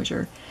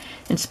enclosure.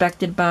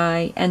 Inspected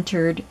by,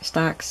 entered,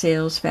 stock,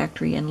 sales,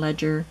 factory, and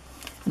ledger,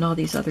 and all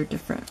these other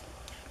different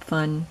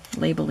fun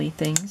label-y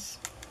things.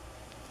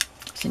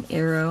 It's an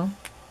arrow.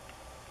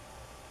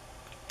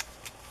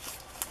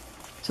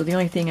 So the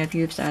only thing I've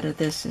used out of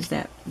this is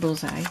that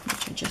bullseye,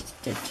 which I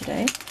just did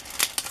today.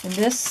 And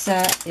this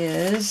set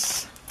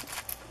is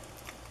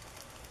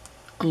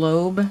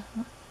Global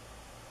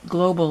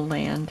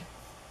Land,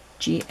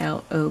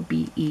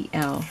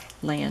 Globel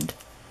Land.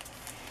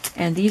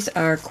 And these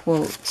are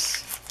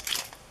quotes.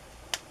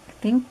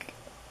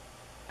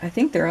 I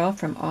think they're all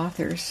from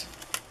authors.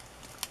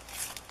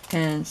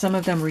 And some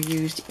of them were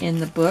used in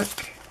the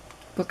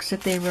books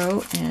that they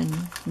wrote,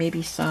 and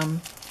maybe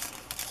some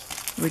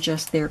were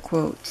just their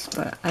quotes.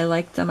 But I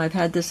like them. I've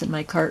had this in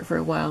my cart for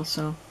a while,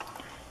 so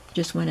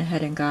just went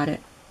ahead and got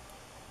it.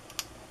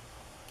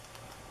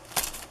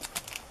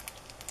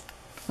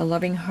 A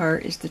loving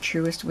heart is the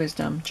truest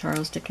wisdom,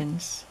 Charles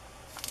Dickens.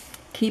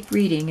 Keep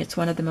reading. It's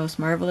one of the most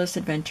marvelous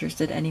adventures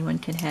that anyone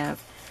can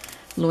have,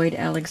 Lloyd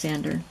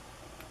Alexander.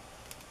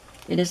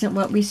 It isn't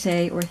what we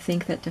say or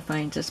think that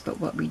defines us, but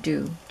what we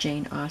do,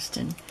 Jane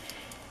Austen,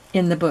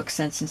 in the book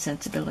Sense and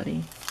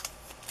Sensibility.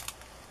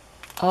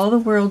 All the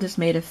world is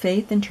made of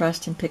faith and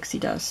trust and pixie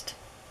dust,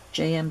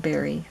 J.M.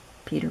 Barrie,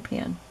 Peter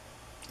Pan.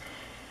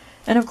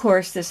 And of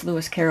course, this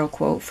Lewis Carroll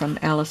quote from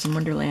Alice in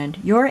Wonderland,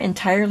 "You're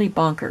entirely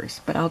bonkers,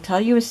 but I'll tell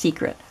you a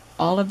secret.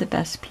 All of the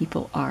best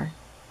people are."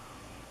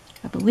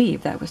 I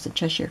believe that was the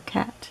Cheshire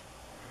Cat.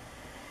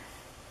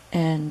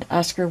 And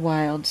Oscar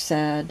Wilde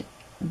said,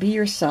 "Be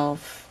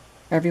yourself.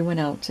 Everyone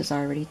else is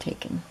already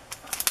taken."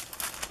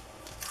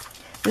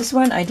 This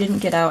one I didn't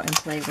get out and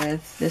play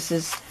with. This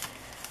is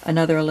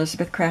another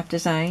Elizabeth Craft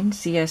design,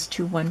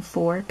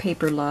 CS214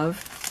 Paper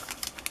Love.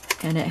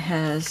 And it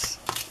has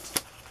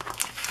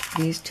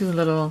these two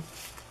little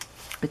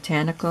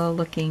botanical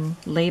looking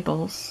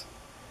labels.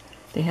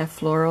 They have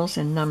florals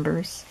and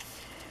numbers.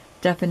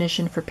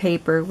 Definition for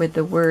paper with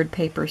the word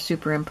paper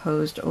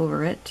superimposed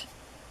over it.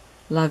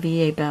 La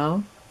vie est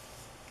belle.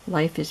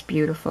 Life is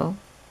beautiful.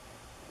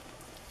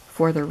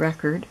 For the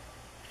record.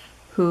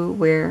 Who,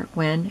 where,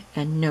 when,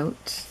 and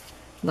notes.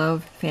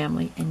 Love,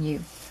 family, and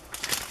you.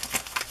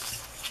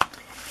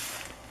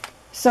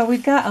 So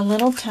we've got a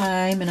little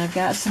time, and I've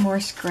got some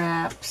more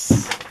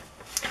scraps.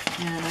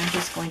 And I'm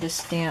just going to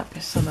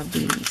stamp some of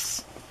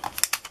these.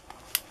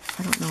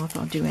 I don't know if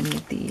I'll do any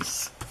of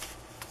these.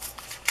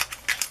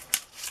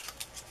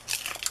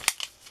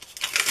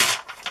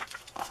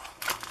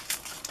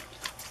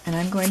 And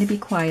I'm going to be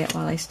quiet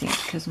while I stamp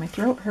because my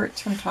throat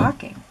hurts from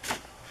talking.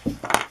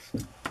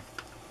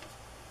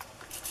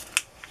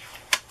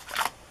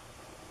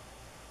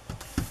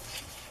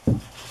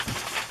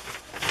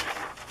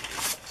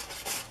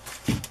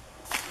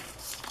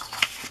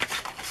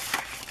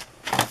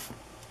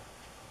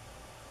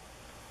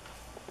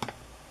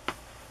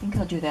 I think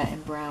I'll do that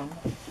in brown.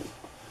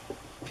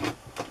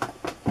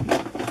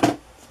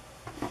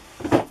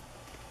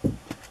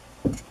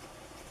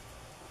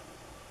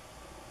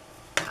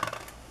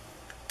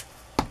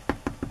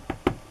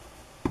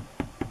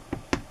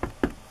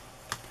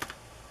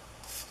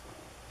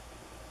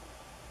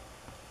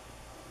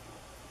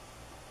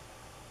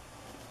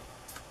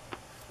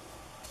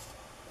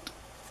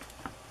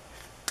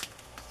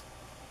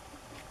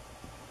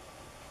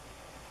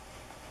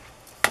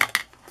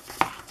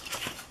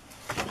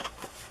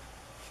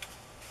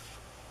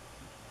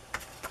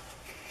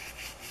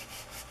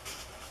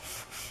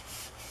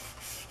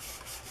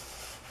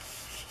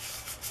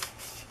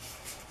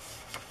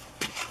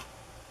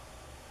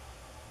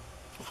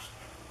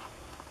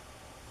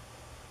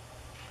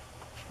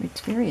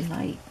 It's very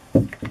light.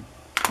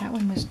 That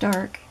one was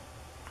dark.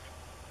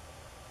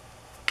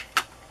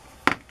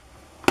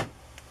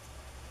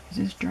 Is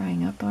this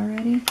drying up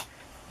already?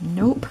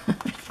 Nope.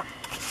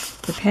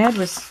 The pad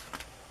was,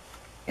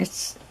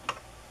 it's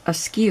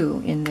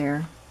askew in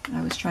there.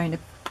 I was trying to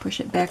push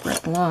it back where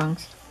it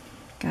belongs.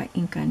 Got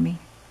ink on me.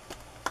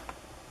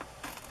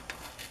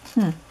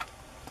 I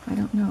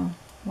don't know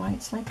why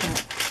it's like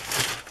that.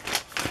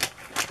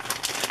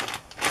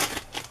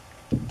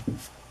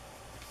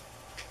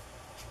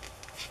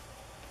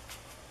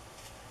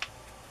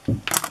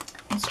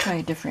 Let's try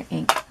a different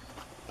ink.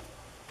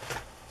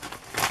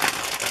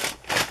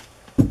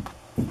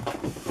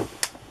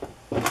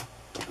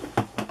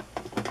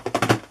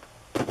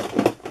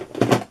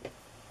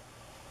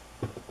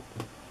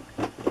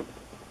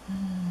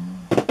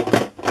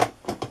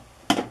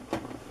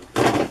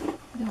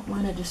 Don't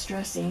want a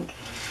distress ink.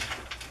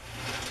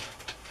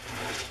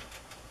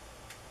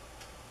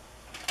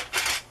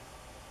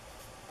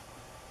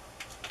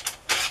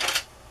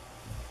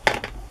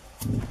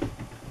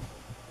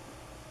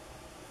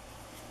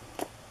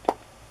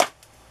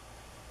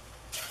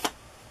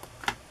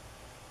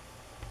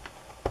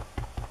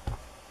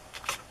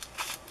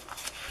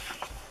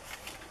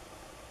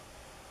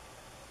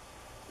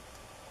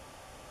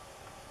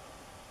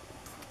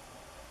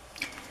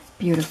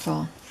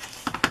 Beautiful.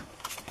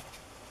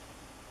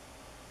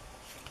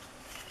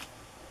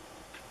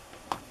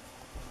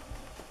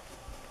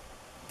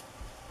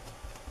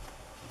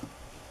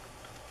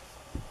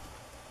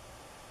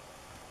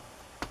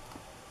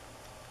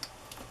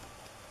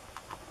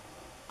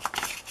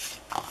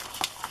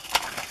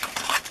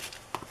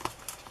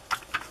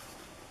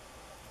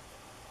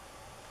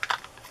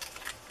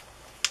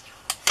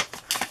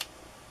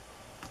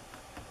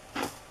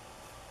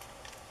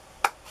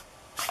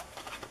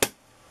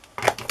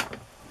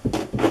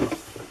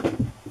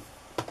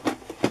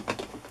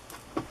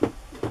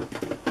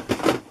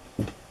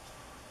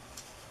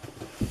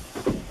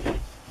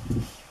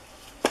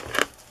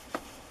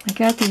 I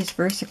got these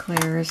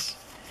Versaclears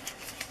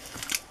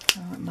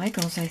at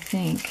Michael's, I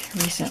think,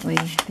 recently.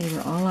 They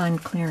were all on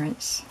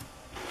clearance.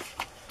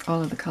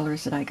 All of the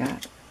colors that I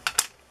got.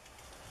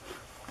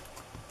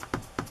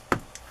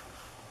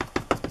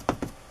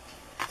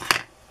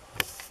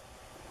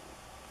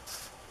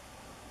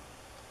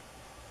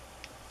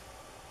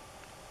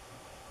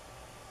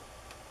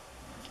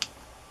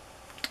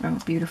 Oh,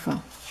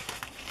 beautiful.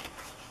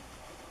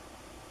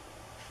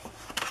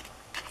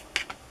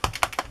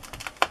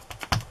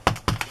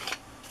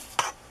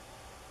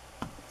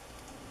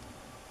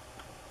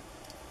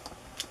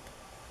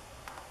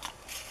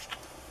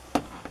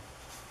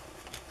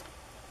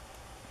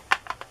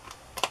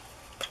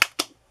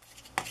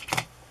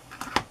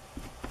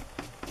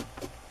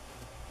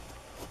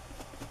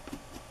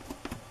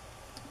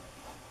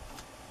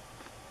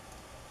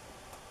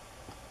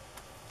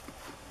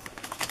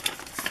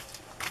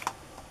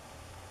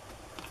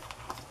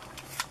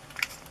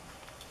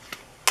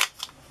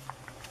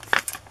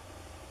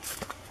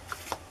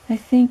 I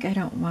think I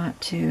don't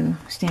want to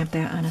stamp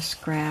that on a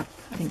scrap.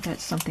 I think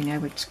that's something I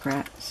would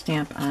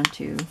stamp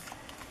onto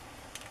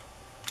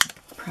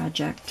a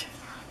project.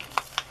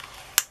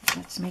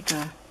 Let's make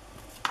a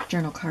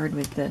journal card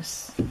with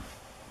this.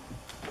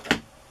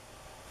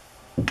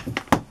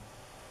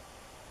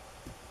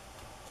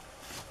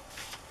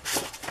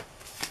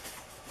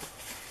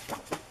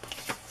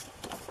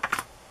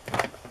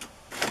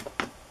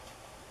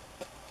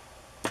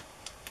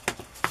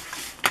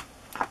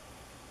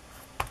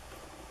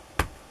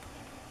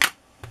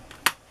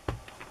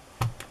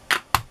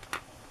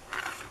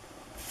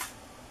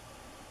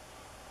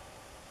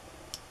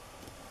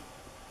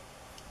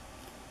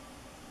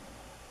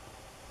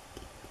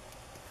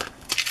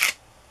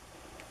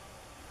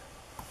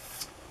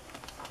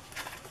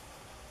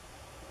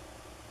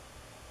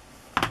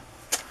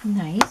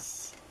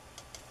 Nice.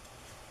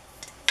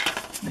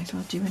 Might as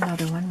well do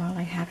another one while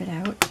I have it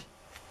out.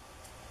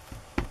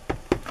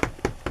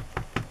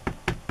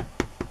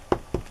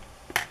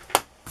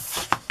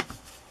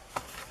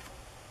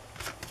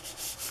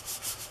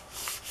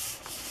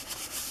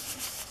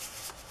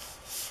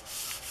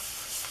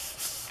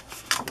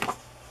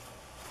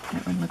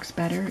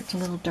 better. It's a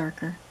little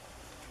darker.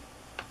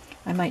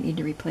 I might need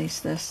to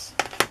replace this.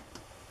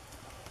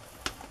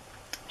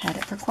 Had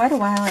it for quite a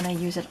while and I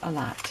use it a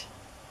lot.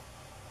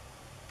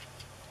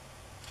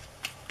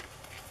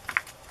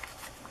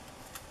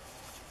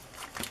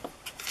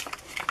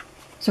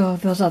 So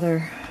those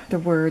the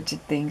words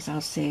and things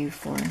I'll save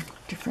for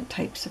different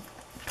types of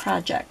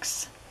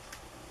projects.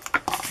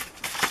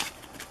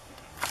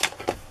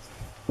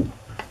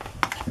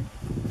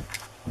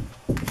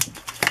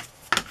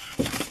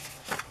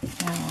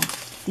 Now,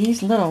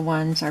 these little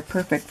ones are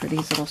perfect for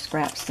these little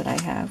scraps that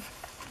I have.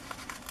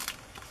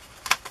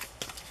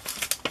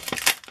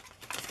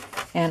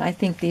 And I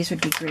think these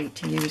would be great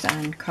to use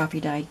on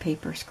coffee dyed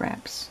paper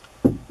scraps.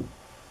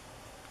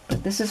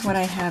 But this is what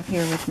I have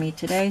here with me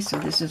today, so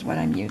this is what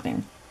I'm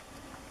using.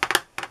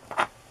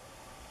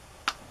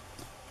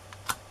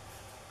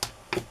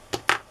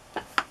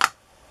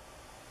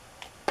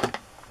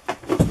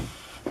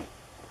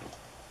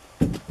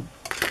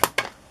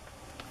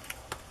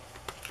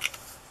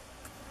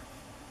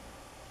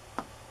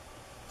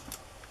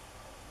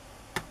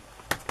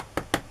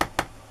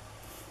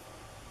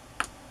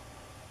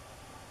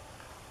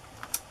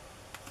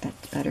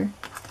 That's better.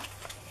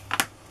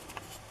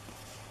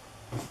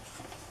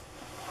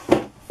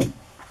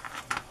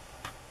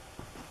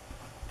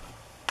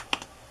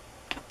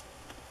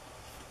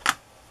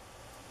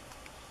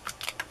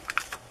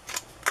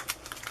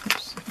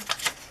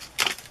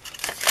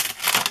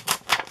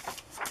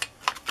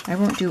 I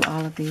won't do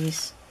all of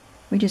these.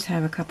 We just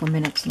have a couple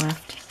minutes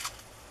left.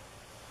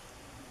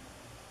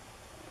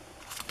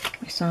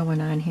 I saw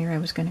one on here I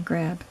was going to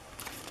grab.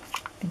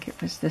 I think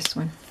it was this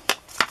one.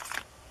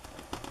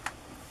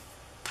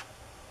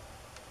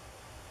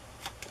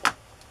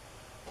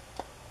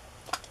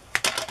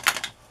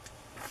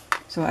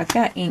 So I've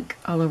got ink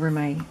all over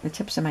the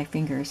tips of my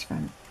fingers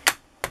from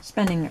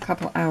spending a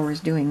couple hours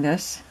doing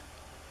this.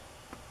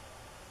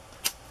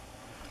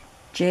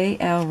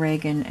 J.L.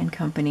 Reagan and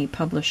Company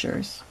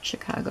Publishers,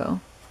 Chicago.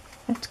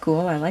 That's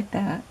cool. I like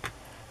that.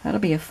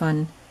 That'll be a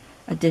fun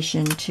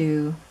addition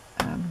to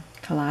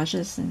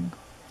collages, and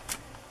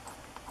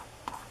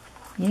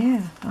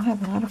yeah, I'll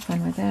have a lot of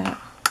fun with that.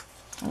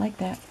 I like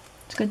that.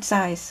 It's good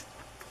size.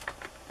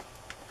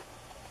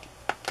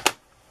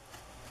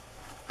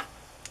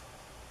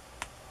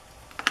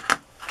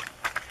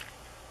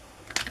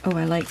 Oh,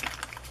 I like,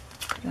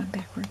 put it on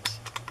backwards.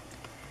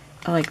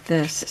 I like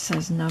this. It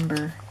says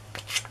number.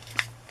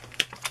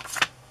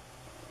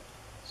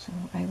 So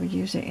I would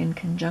use it in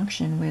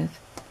conjunction with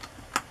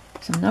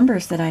some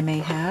numbers that I may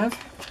have.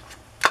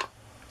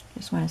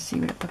 Just want to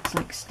see what it looks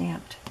like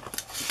stamped.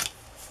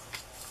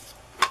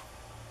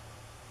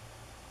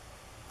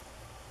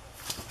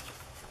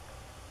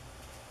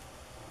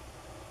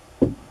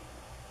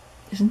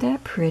 Isn't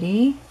that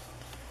pretty?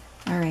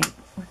 All right,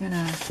 we're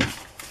gonna,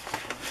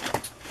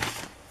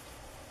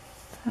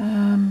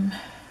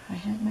 I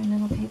had my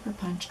little paper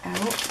punch out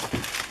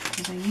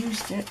because I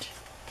used it.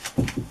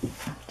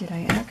 Did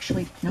I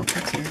actually, nope,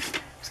 that's here.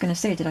 I was gonna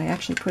say, did I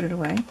actually put it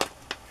away?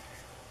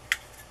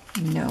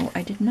 No,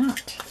 I did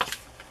not.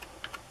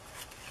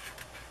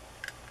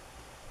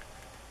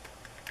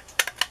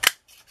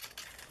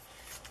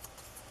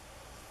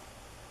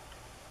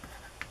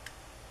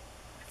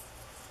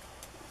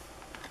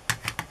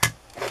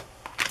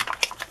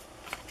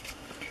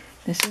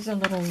 This is a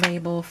little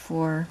label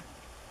for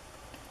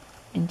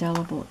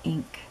indelible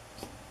ink.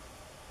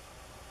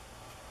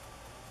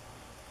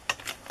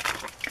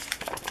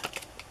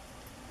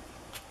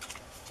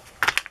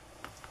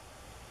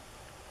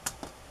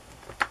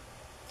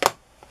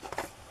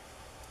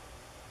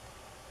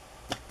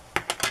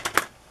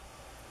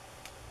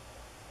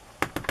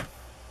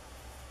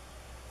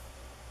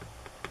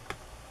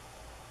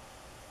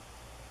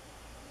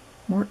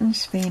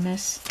 Morton's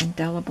Famous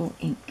Indelible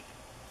Ink.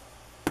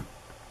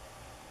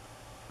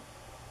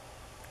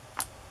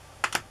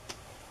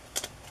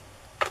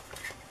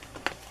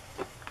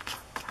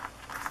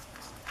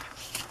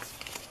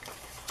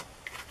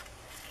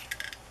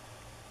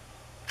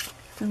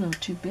 It's a little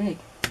too big,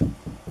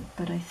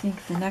 but I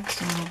think the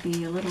next one will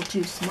be a little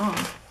too small.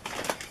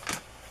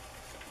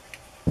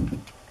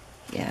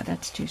 Yeah,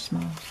 that's too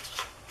small.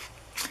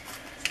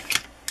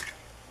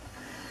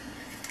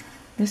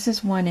 This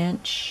is 1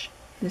 inch.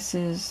 This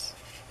is,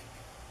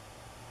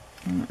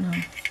 I don't know,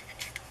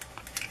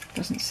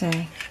 doesn't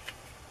say.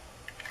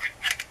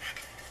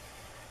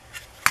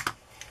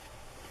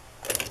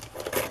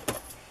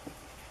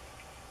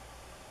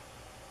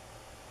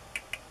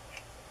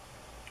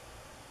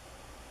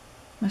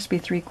 Must be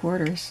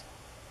 3/4.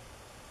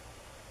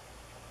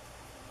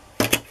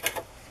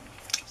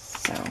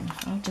 So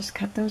I'll just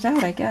cut those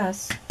out, I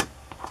guess.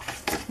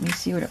 Let me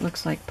see what it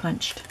looks like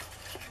punched.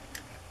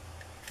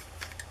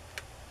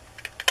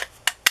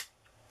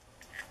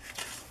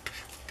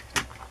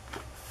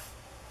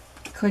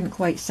 Couldn't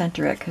quite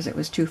center it because it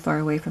was too far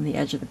away from the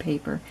edge of the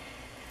paper.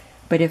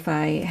 But if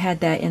I had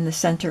that in the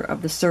center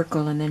of the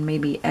circle and then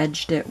maybe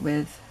edged it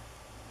with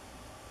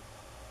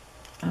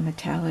a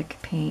metallic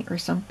paint or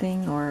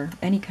something, or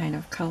any kind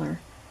of color,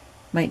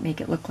 might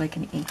make it look like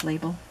an ink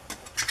label.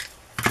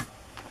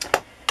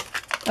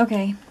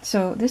 Okay,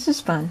 so this is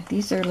fun.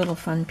 These are little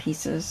fun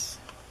pieces.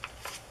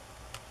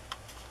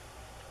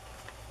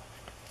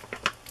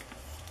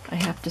 I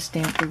have to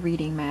stamp the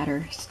reading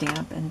matter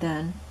stamp, and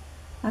then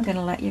I'm going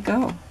to let you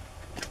go.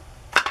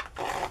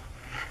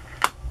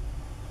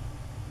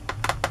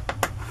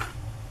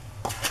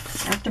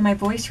 After my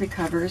voice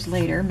recovers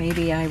later,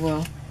 maybe I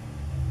will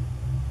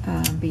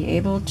be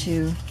able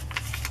to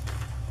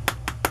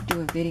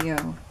do a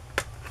video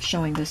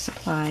showing the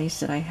supplies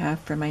that I have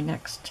for my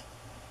next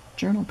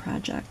journal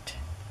project.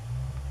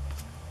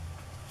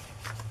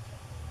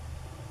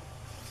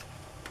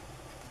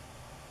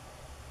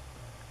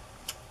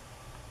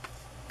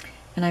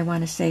 And I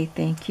want to say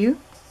thank you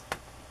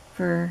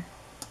for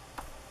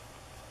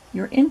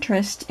your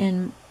interest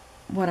in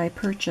what I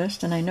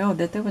purchased. And I know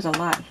that there was a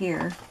lot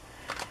here,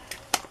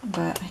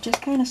 but I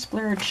just kind of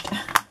splurged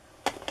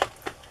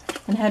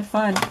and had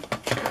fun.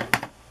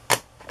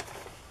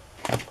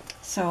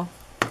 So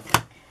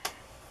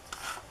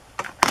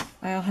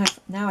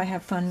now I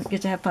have fun,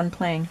 get to have fun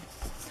playing.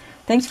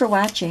 Thanks for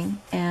watching,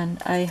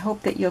 and I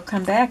hope that you'll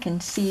come back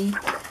and see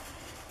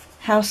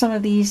how some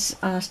of these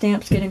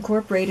stamps get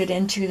incorporated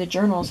into the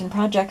journals and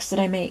projects that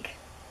I make.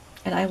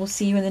 And I will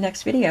see you in the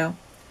next video.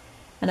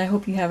 And I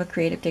hope you have a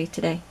creative day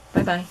today.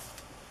 Bye-bye.